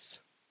godliness.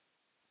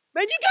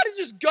 Man, you got to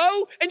just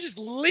go and just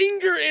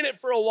linger in it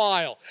for a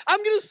while.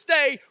 I'm going to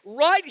stay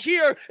right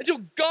here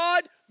until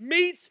God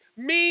meets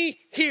me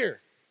here.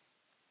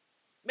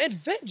 Man,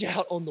 veg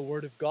out on the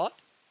Word of God.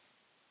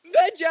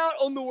 Veg out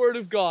on the Word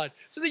of God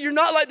so that you're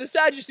not like the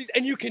Sadducees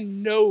and you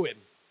can know Him.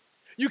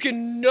 You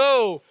can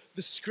know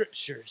the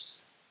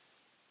Scriptures.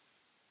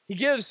 He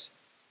gives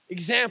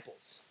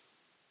examples.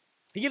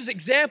 He gives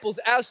examples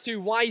as to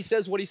why he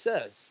says what he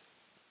says.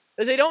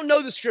 That they don't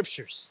know the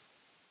Scriptures.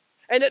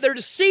 And that they're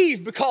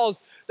deceived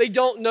because they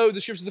don't know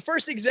the Scriptures. The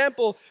first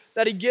example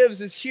that he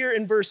gives is here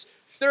in verse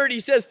 30. He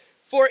says,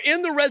 "For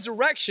in the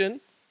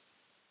resurrection,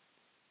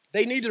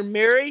 they neither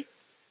marry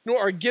nor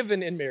are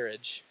given in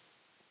marriage,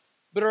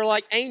 but are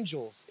like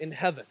angels in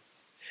heaven."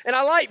 And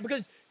I like,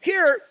 because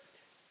here,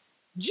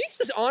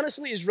 Jesus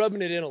honestly is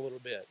rubbing it in a little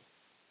bit,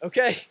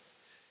 okay?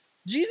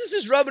 Jesus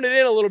is rubbing it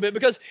in a little bit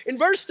because in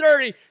verse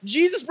 30,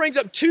 Jesus brings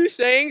up two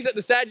things that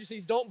the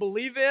Sadducees don't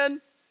believe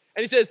in. And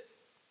he says,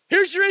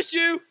 here's your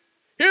issue,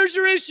 here's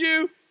your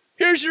issue,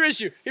 here's your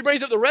issue. He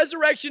brings up the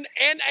resurrection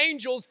and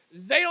angels.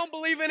 They don't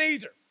believe in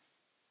either,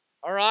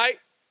 all right?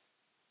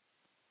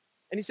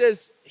 And he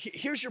says,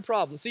 here's your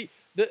problem. See,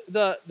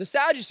 the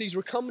Sadducees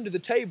were coming to the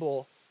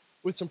table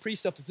with some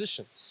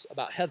presuppositions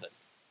about heaven.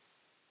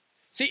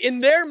 See, in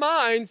their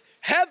minds,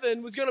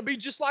 heaven was going to be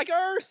just like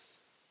earth.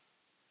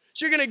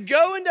 So you're going to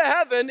go into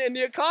heaven, in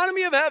the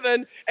economy of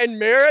heaven, and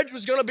marriage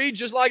was going to be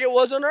just like it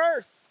was on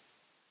earth.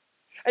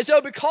 And so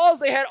because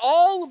they had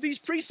all of these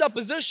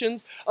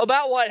presuppositions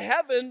about what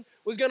heaven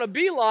was going to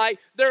be like,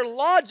 their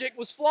logic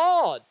was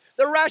flawed.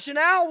 Their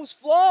rationale was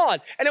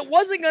flawed, and it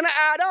wasn't going to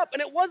add up,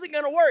 and it wasn't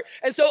going to work.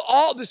 And so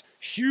all this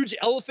huge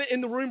elephant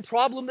in the room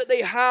problem that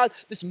they had,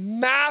 this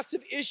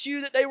massive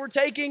issue that they were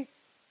taking,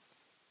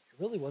 it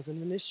really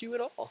wasn't an issue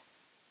at all.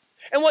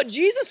 And what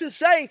Jesus is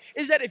saying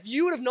is that if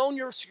you would have known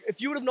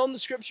the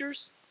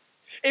Scriptures,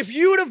 if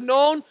you would have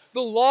known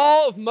the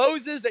law of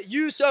Moses that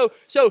you so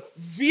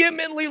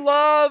vehemently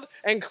love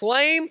and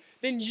claim,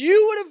 then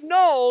you would have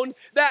known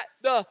that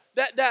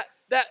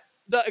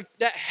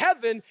that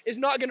heaven is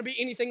not going to be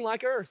anything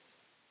like earth.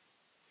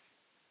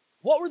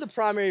 What were the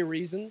primary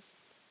reasons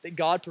that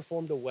God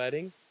performed a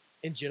wedding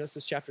in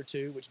Genesis chapter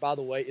 2, which, by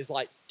the way, is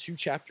like 2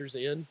 chapters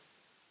in?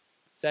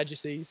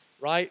 Sadducees,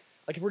 right?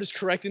 Like if we're just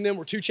correcting them,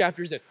 we're 2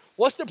 chapters in.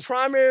 What's the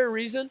primary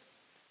reason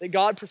that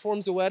God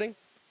performs a wedding?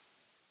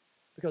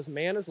 Because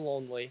man is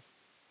lonely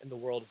and the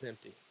world is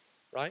empty,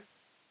 right?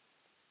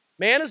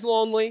 Man is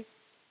lonely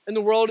and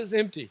the world is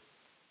empty.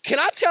 Can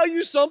I tell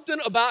you something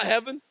about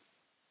heaven?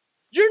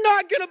 You're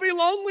not going to be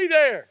lonely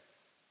there.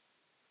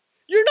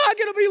 You're not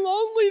going to be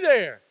lonely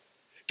there.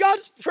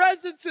 God's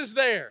presence is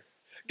there.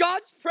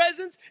 God's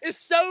presence is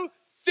so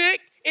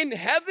thick in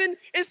heaven.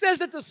 It says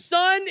that the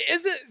sun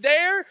isn't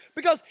there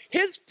because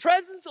his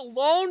presence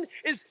alone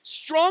is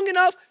strong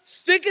enough,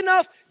 thick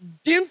enough,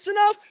 dense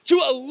enough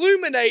to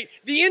illuminate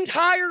the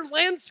entire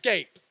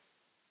landscape.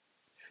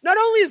 Not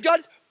only is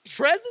God's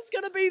presence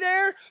going to be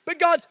there, but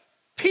God's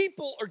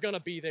people are going to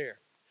be there.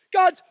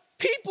 God's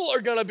people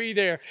are going to be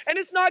there. And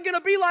it's not going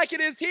to be like it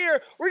is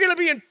here. We're going to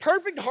be in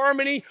perfect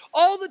harmony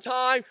all the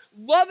time,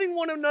 loving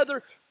one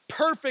another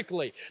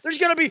perfectly. There's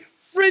going to be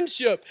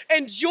friendship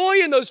and joy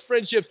in those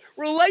friendships,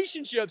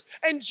 relationships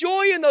and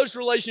joy in those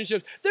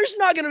relationships. There's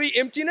not going to be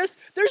emptiness.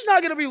 There's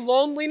not going to be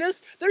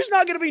loneliness. There's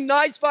not going to be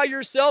nights by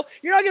yourself.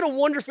 You're not going to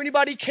wonder if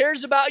anybody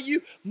cares about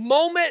you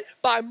moment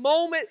by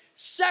moment,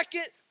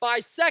 second by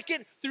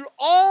second, through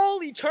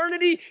all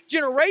eternity,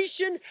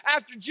 generation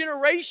after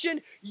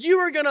generation. You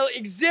are going to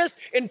exist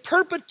in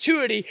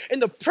perpetuity in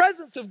the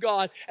presence of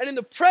God and in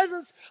the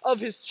presence of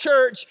His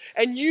church,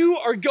 and you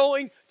are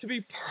going to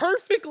be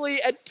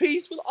perfectly at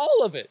peace with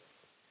all of it.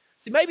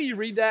 See, maybe you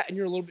read that and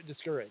you're a little bit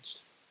discouraged.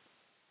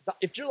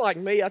 If you're like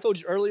me, I told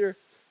you earlier,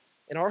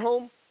 in our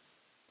home,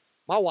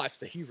 my wife's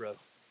the hero.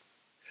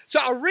 So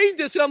I read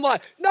this and I'm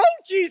like, no,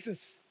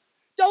 Jesus,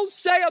 don't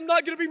say I'm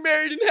not going to be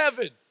married in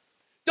heaven.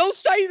 Don't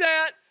say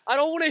that. I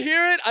don't want to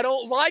hear it. I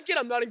don't like it.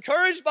 I'm not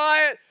encouraged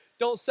by it.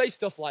 Don't say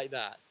stuff like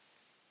that.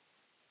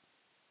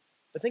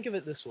 But think of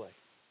it this way.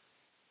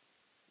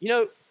 You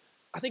know,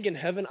 I think in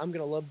heaven, I'm going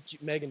to love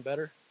Megan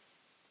better.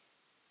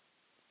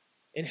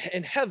 In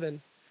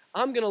heaven,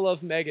 I'm going to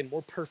love Megan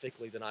more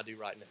perfectly than I do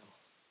right now.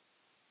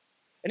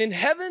 And in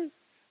heaven,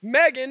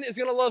 Megan is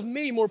going to love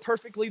me more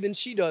perfectly than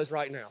she does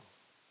right now.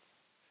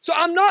 So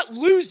I'm not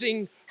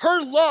losing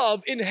her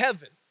love in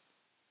heaven.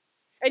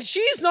 And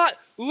she's not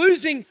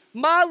losing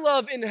my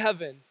love in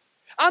heaven.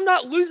 I'm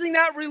not losing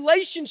that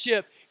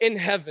relationship in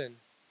heaven.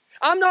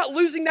 I'm not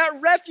losing that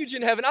refuge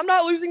in heaven. I'm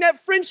not losing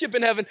that friendship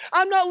in heaven.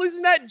 I'm not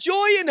losing that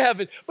joy in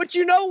heaven. But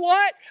you know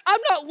what? I'm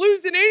not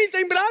losing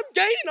anything, but I'm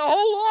gaining a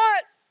whole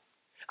lot.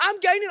 I'm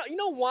gaining. You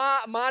know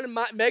why mine and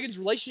Megan's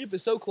relationship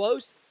is so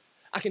close?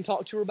 I can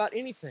talk to her about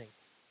anything.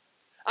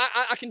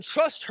 I can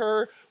trust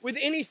her with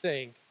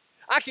anything.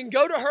 I can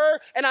go to her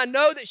and I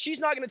know that she's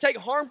not going to take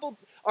harmful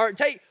or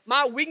take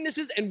my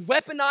weaknesses and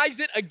weaponize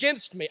it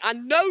against me. I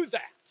know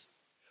that.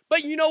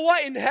 But you know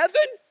what? In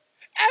heaven,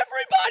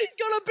 everybody's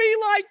going to be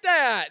like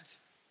that.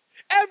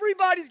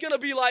 Everybody's going to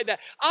be like that.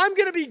 I'm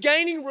going to be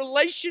gaining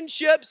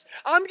relationships.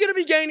 I'm going to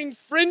be gaining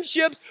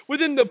friendships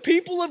within the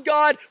people of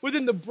God,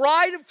 within the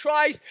bride of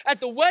Christ, at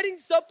the wedding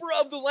supper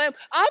of the Lamb.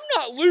 I'm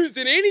not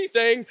losing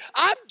anything.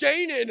 I'm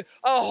gaining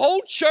a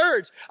whole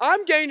church.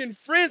 I'm gaining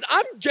friends.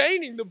 I'm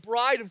gaining the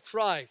bride of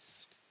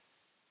Christ.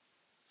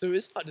 So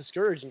it's not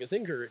discouraging, it's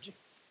encouraging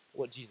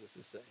what Jesus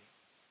is saying.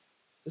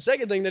 The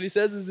second thing that he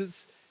says is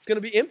it's going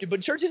to be empty,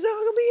 but church is not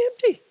going to be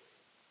empty.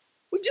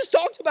 We just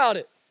talked about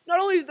it. Not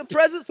only is the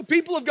presence, the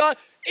people of God,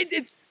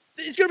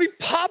 it's going to be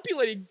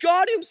populated.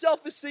 God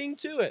himself is seeing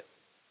to it.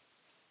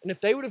 And if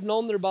they would have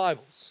known their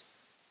Bibles,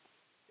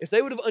 if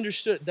they would have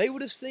understood, they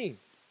would have seen.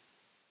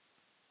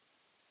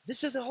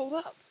 This doesn't hold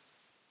up.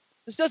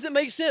 This doesn't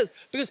make sense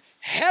because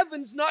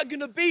heaven's not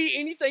going to be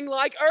anything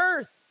like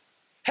earth.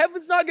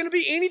 Heaven's not going to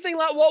be anything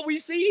like what we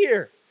see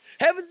here.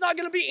 Heaven's not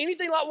going to be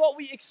anything like what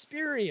we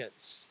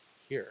experience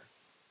here.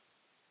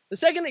 The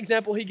second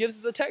example he gives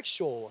is a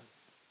textual one.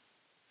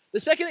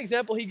 The second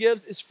example he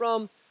gives is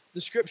from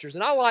the scriptures.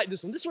 And I like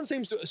this one. This one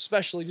seems to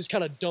especially just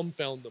kind of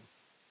dumbfound them.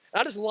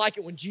 And I just like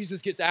it when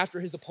Jesus gets after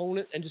his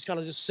opponent and just kind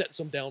of just sets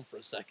him down for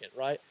a second,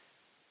 right?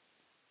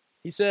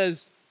 He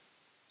says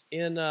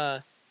in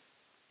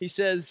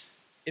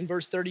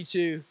verse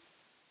 32,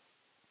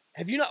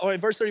 in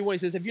verse 31, he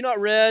says, have you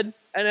not read,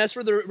 and as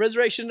for the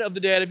resurrection of the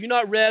dead, have you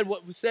not read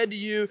what was said to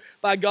you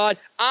by God?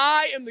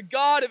 I am the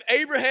God of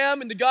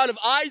Abraham and the God of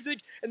Isaac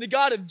and the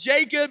God of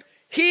Jacob.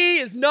 He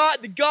is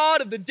not the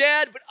God of the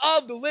dead, but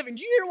of the living.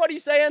 Do you hear what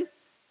he's saying?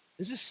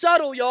 This is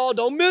subtle, y'all.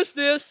 Don't miss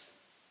this.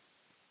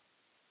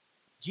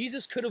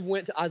 Jesus could have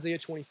went to Isaiah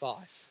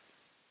 25.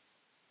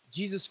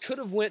 Jesus could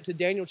have went to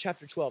Daniel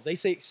chapter 12. They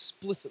say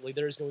explicitly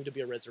there is going to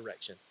be a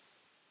resurrection.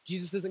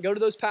 Jesus doesn't go to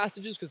those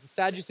passages because the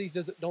Sadducees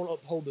don't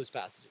uphold those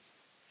passages.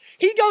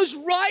 He goes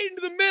right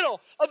into the middle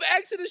of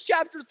Exodus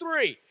chapter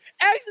 3.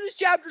 Exodus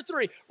chapter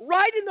 3,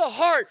 right in the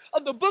heart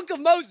of the book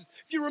of Moses.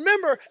 If you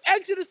remember,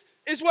 Exodus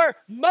is where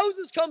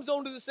Moses comes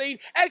onto the scene.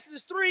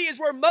 Exodus 3 is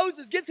where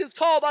Moses gets his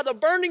call by the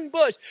burning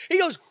bush. He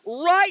goes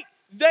right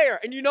there.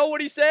 And you know what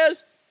he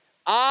says?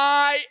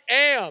 I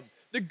am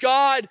the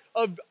God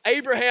of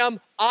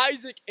Abraham,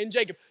 Isaac, and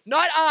Jacob.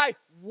 Not I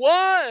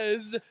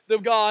was the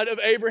God of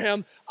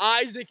Abraham,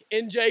 Isaac,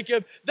 and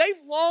Jacob.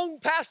 They've long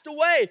passed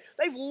away.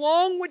 They've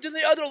long went to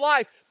the other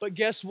life. But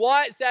guess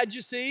what,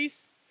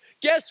 Sadducees?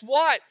 Guess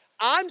what?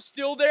 I'm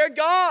still their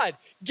God.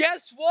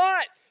 Guess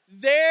what?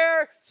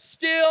 They're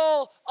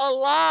still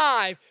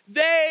alive.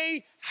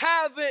 They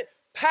haven't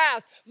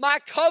passed. My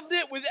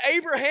covenant with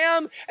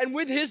Abraham and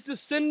with his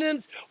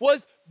descendants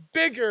was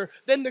bigger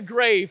than the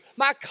grave.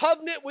 My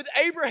covenant with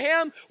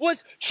Abraham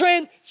was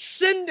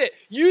transcendent.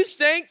 You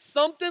think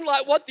something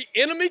like what the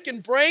enemy can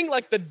bring,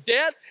 like the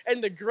death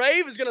and the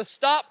grave, is going to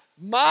stop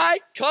my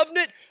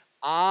covenant?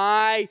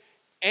 I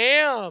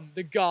am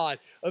the God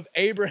of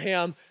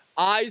Abraham,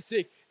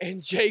 Isaac,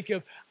 and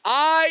Jacob.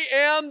 I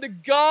am the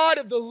God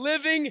of the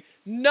living,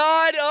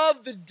 not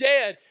of the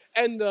dead.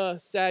 And the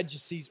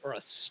Sadducees are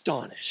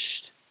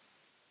astonished.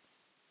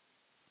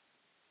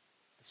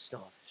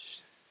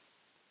 Astonished.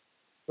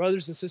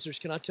 Brothers and sisters,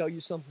 can I tell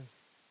you something?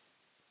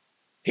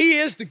 He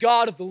is the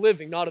God of the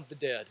living, not of the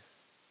dead.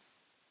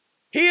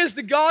 He is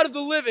the God of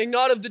the living,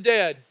 not of the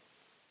dead.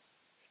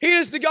 He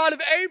is the God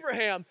of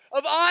Abraham,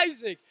 of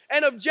Isaac,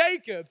 and of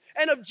Jacob,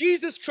 and of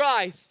Jesus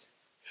Christ.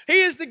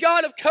 He is the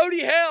God of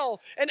Cody Hale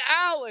and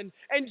Alan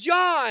and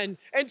John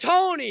and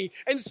Tony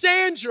and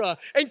Sandra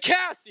and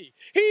Kathy.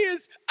 He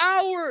is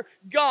our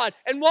God.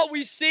 And what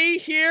we see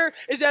here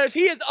is that if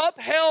he is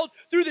upheld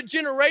through the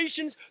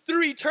generations,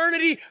 through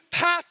eternity,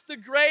 past the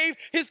grave,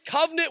 his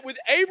covenant with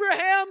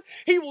Abraham,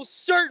 he will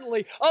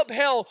certainly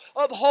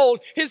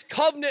uphold his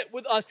covenant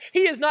with us.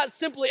 He is not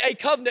simply a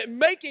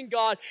covenant-making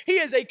God. He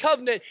is a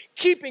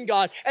covenant-keeping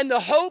God. And the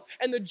hope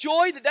and the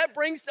joy that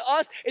brings to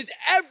us is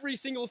every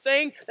single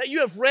thing that you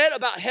have read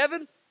about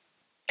heaven,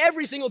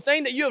 every single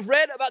thing that you have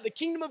read about the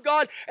kingdom of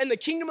God and the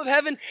kingdom of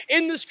heaven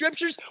in the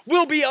scriptures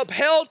will be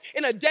upheld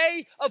in a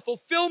day of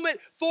fulfillment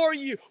for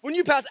you when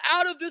you pass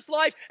out of this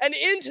life and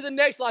into the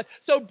next life.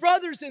 So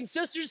brothers and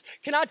sisters,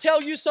 can I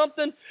tell you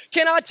something?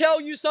 Can I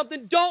tell you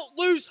something? Don't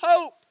lose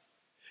hope.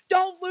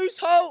 Don't lose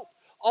hope.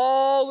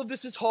 All of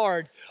this is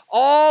hard.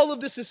 All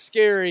of this is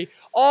scary.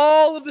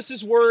 All of this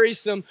is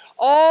worrisome.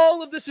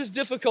 All of this is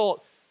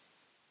difficult.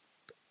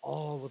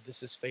 All of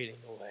this is fading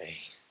away.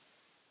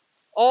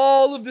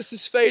 All of this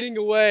is fading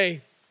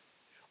away.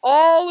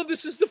 All of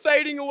this is the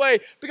fading away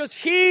because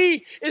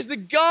he is the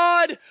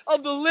God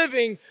of the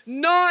living,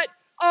 not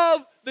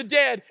of the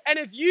dead. And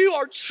if you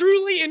are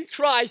truly in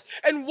Christ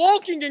and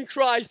walking in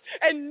Christ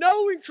and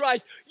knowing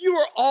Christ, you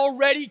are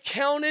already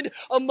counted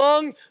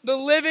among the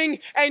living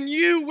and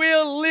you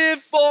will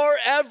live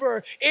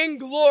forever in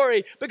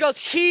glory because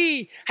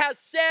he has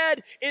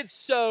said it's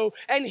so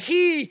and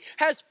he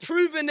has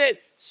proven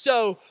it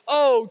so.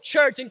 Oh,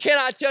 church, and can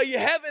I tell you,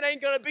 heaven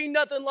ain't going to be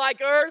nothing like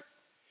earth.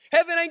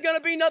 Heaven ain't going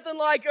to be nothing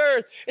like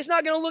earth. It's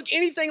not going to look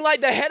anything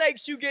like the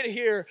headaches you get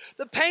here,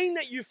 the pain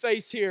that you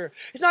face here.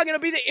 It's not going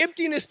to be the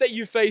emptiness that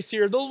you face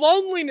here, the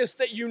loneliness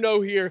that you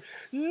know here.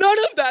 None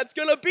of that's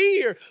going to be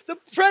here. The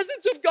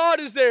presence of God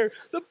is there.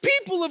 The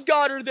people of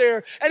God are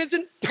there, and it's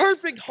in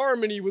perfect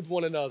harmony with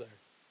one another.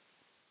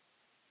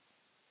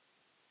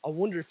 I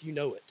wonder if you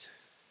know it.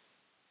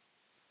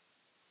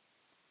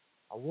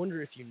 I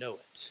wonder if you know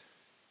it.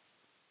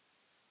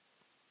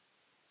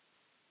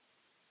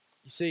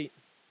 You see,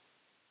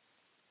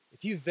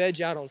 if you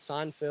veg out on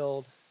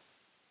Seinfeld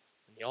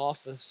and The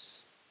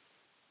Office,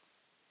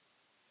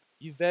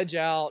 you veg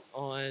out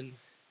on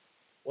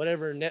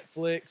whatever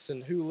Netflix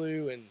and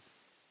Hulu and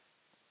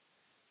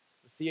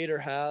the theater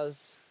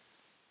has,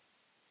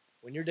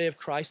 when your day of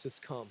crisis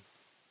comes,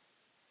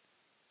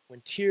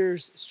 when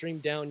tears stream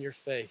down your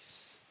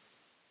face,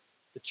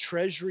 the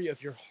treasury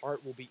of your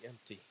heart will be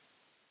empty.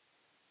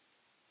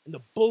 And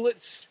the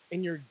bullets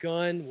in your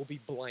gun will be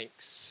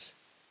blanks.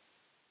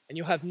 And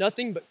you'll have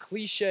nothing but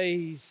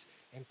cliches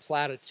and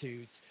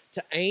platitudes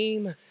to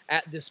aim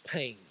at this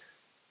pain.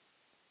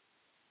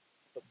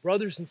 But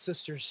brothers and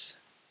sisters,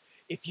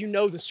 if you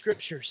know the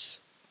scriptures,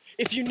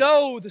 if you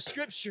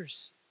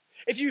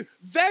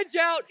veg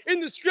out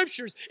in the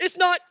scriptures, it's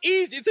not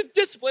easy. It's a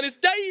discipline. It's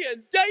day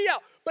in, day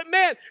out. But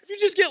man, if you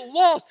just get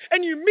lost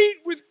and you meet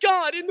with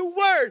God in the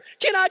Word,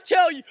 can I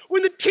tell you,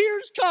 when the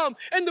tears come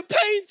and the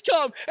pains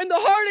come and the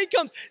heartache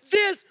comes,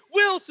 this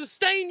will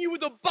sustain you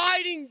with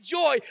abiding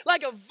joy,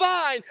 like a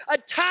vine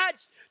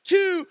attached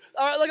to,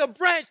 like a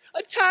branch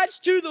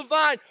attached to the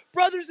vine.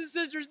 Brothers and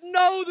sisters,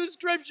 know the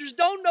scriptures.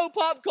 Don't know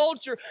pop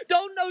culture.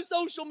 Don't know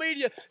social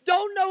media.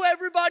 Don't know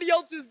everybody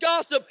else's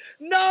gossip.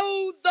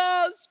 Know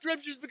the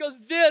scriptures, because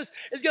this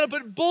is going to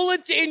put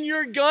bullets in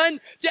your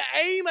gun to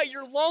aim at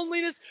your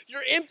loneliness,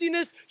 your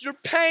emptiness, your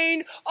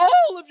pain,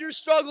 all of your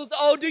struggles.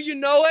 Oh, do you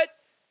know it?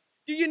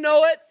 Do you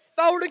know it? If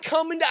I were to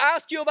come in to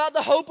ask you about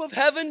the hope of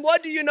heaven,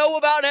 what do you know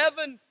about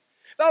heaven?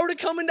 If I were to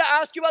come in to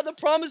ask you about the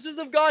promises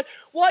of God,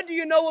 what do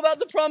you know about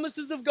the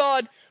promises of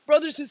God?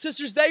 Brothers and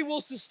sisters, they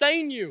will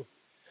sustain you.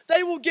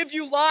 They will give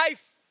you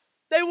life.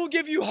 They will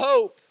give you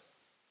hope.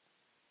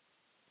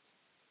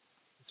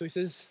 So he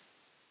says,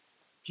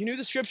 if you knew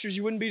the scriptures,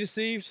 you wouldn't be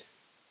deceived.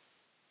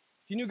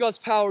 If you knew God's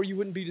power, you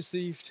wouldn't be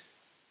deceived.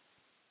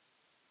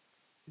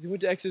 He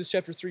went to Exodus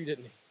chapter 3,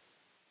 didn't he?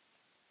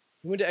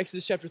 He went to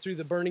Exodus chapter 3,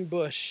 the burning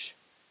bush.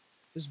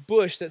 This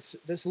bush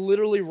that's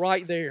literally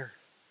right there,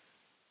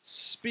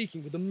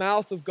 speaking with the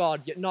mouth of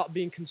God, yet not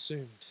being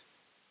consumed.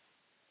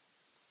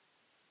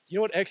 You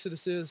know what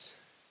Exodus is?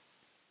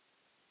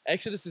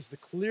 Exodus is the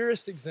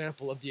clearest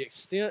example of the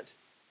extent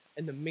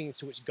and the means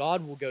to which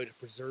God will go to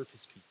preserve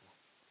his people.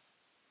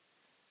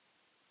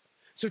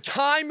 So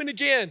time and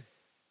again,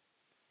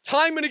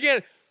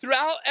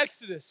 throughout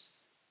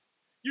Exodus,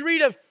 you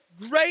read of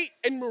great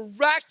and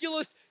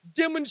miraculous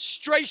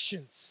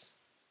demonstrations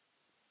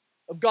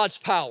of God's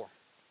power.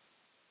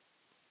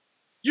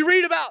 You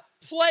read about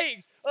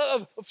plagues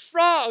of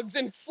frogs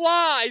and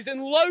flies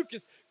and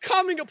locusts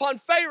coming upon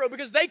Pharaoh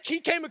because he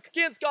came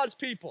against God's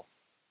people.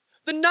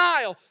 The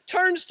Nile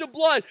turns to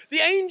blood. The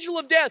angel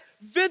of death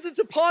visits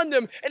upon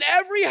them, and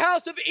every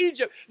house of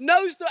Egypt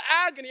knows the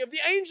agony of the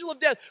angel of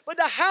death, but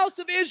the house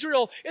of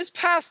Israel is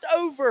passed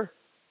over.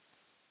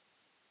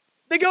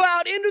 They go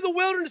out into the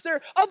wilderness.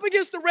 They're up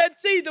against the Red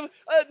Sea,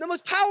 the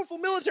most powerful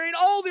military in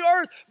all the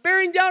earth,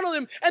 bearing down on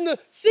them, and the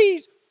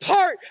seas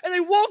part, and they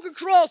walk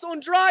across on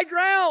dry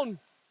ground,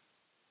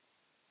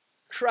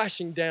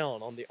 crashing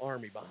down on the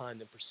army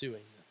behind them, pursuing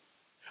them.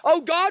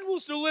 Oh, God will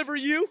deliver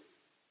you.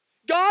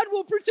 God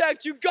will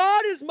protect you.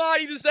 God is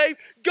mighty to save.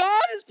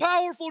 God is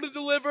powerful to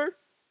deliver.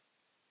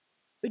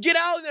 They get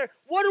out of there.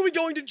 What are we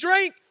going to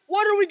drink?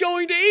 What are we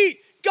going to eat?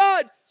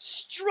 God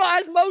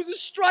as Moses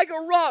strike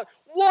a rock.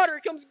 Water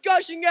comes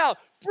gushing out.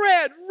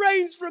 Bread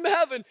rains from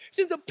heaven.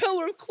 Sends a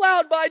pillar of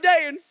cloud by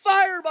day and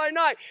fire by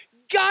night,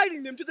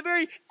 guiding them to the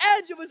very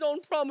edge of his own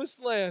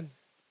promised land.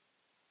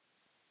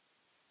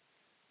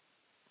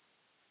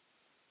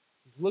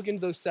 He's looking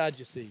at those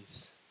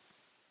Sadducees.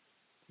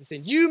 He's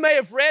saying, you may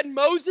have read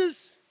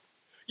Moses,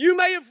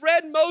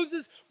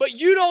 but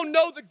you don't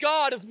know the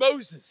God of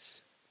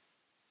Moses.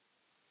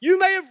 You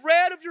may have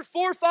read of your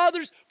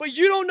forefathers, but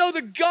you don't know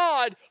the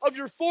God of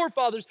your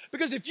forefathers.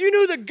 Because if you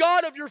knew the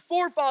God of your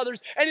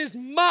forefathers and his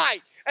might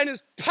and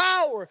his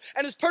power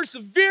and his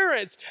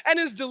perseverance and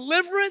his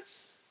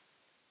deliverance,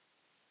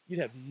 you'd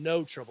have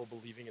no trouble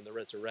believing in the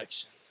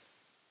resurrection.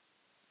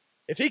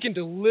 If he can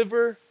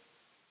deliver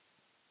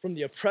from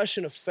the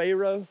oppression of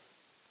Pharaoh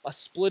by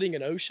splitting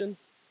an ocean,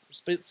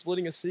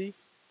 splitting a sea,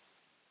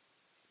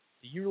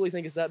 do you really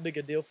think it's that big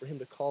a deal for him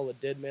to call a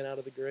dead man out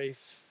of the grave?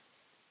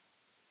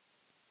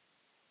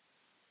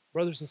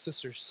 Brothers and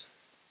sisters,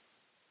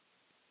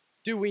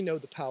 do we know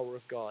the power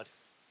of God?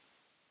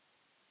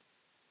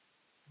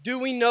 Do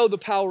we know the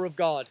power of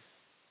God?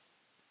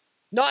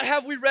 Not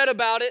have we read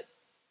about it,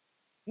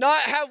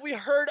 not have we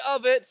heard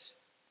of it.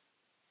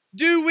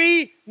 Do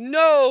we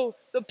know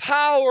the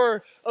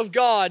power of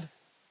God?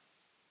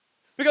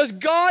 Because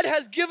God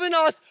has given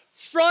us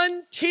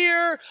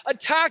frontier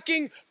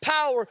attacking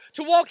power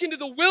to walk into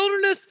the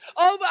wilderness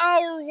of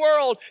our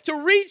world,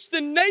 to reach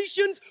the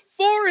nations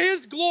for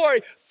his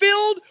glory,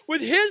 filled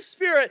with his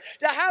spirit,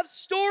 to have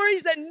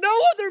stories that no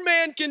other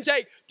man can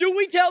take. Do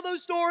we tell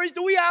those stories?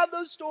 Do we have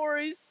those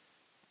stories?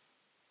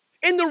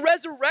 In the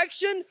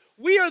resurrection,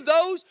 we are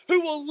those who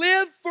will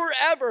live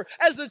forever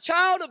as the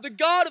child of the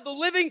God of the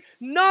living,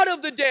 not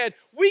of the dead.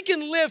 We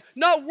can live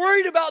not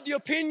worried about the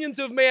opinions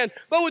of man,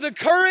 but with a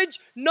courage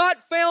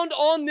not found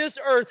on this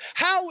earth.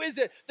 How is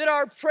it that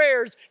our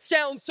prayers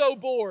sound so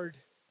bored?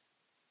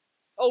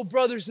 Oh,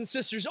 brothers and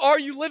sisters, are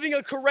you living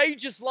a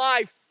courageous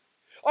life?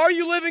 Are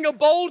you living a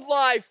bold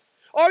life?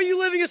 Are you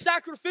living a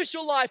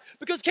sacrificial life?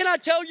 Because can I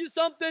tell you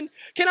something?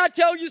 Can I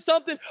tell you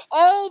something?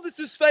 All this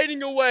is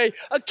fading away.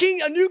 A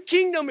new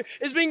kingdom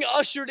is being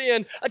ushered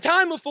in. A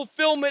time of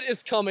fulfillment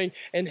is coming,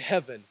 and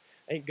heaven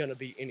ain't gonna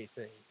be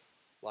anything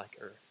like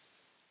earth.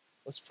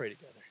 Let's pray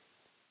together.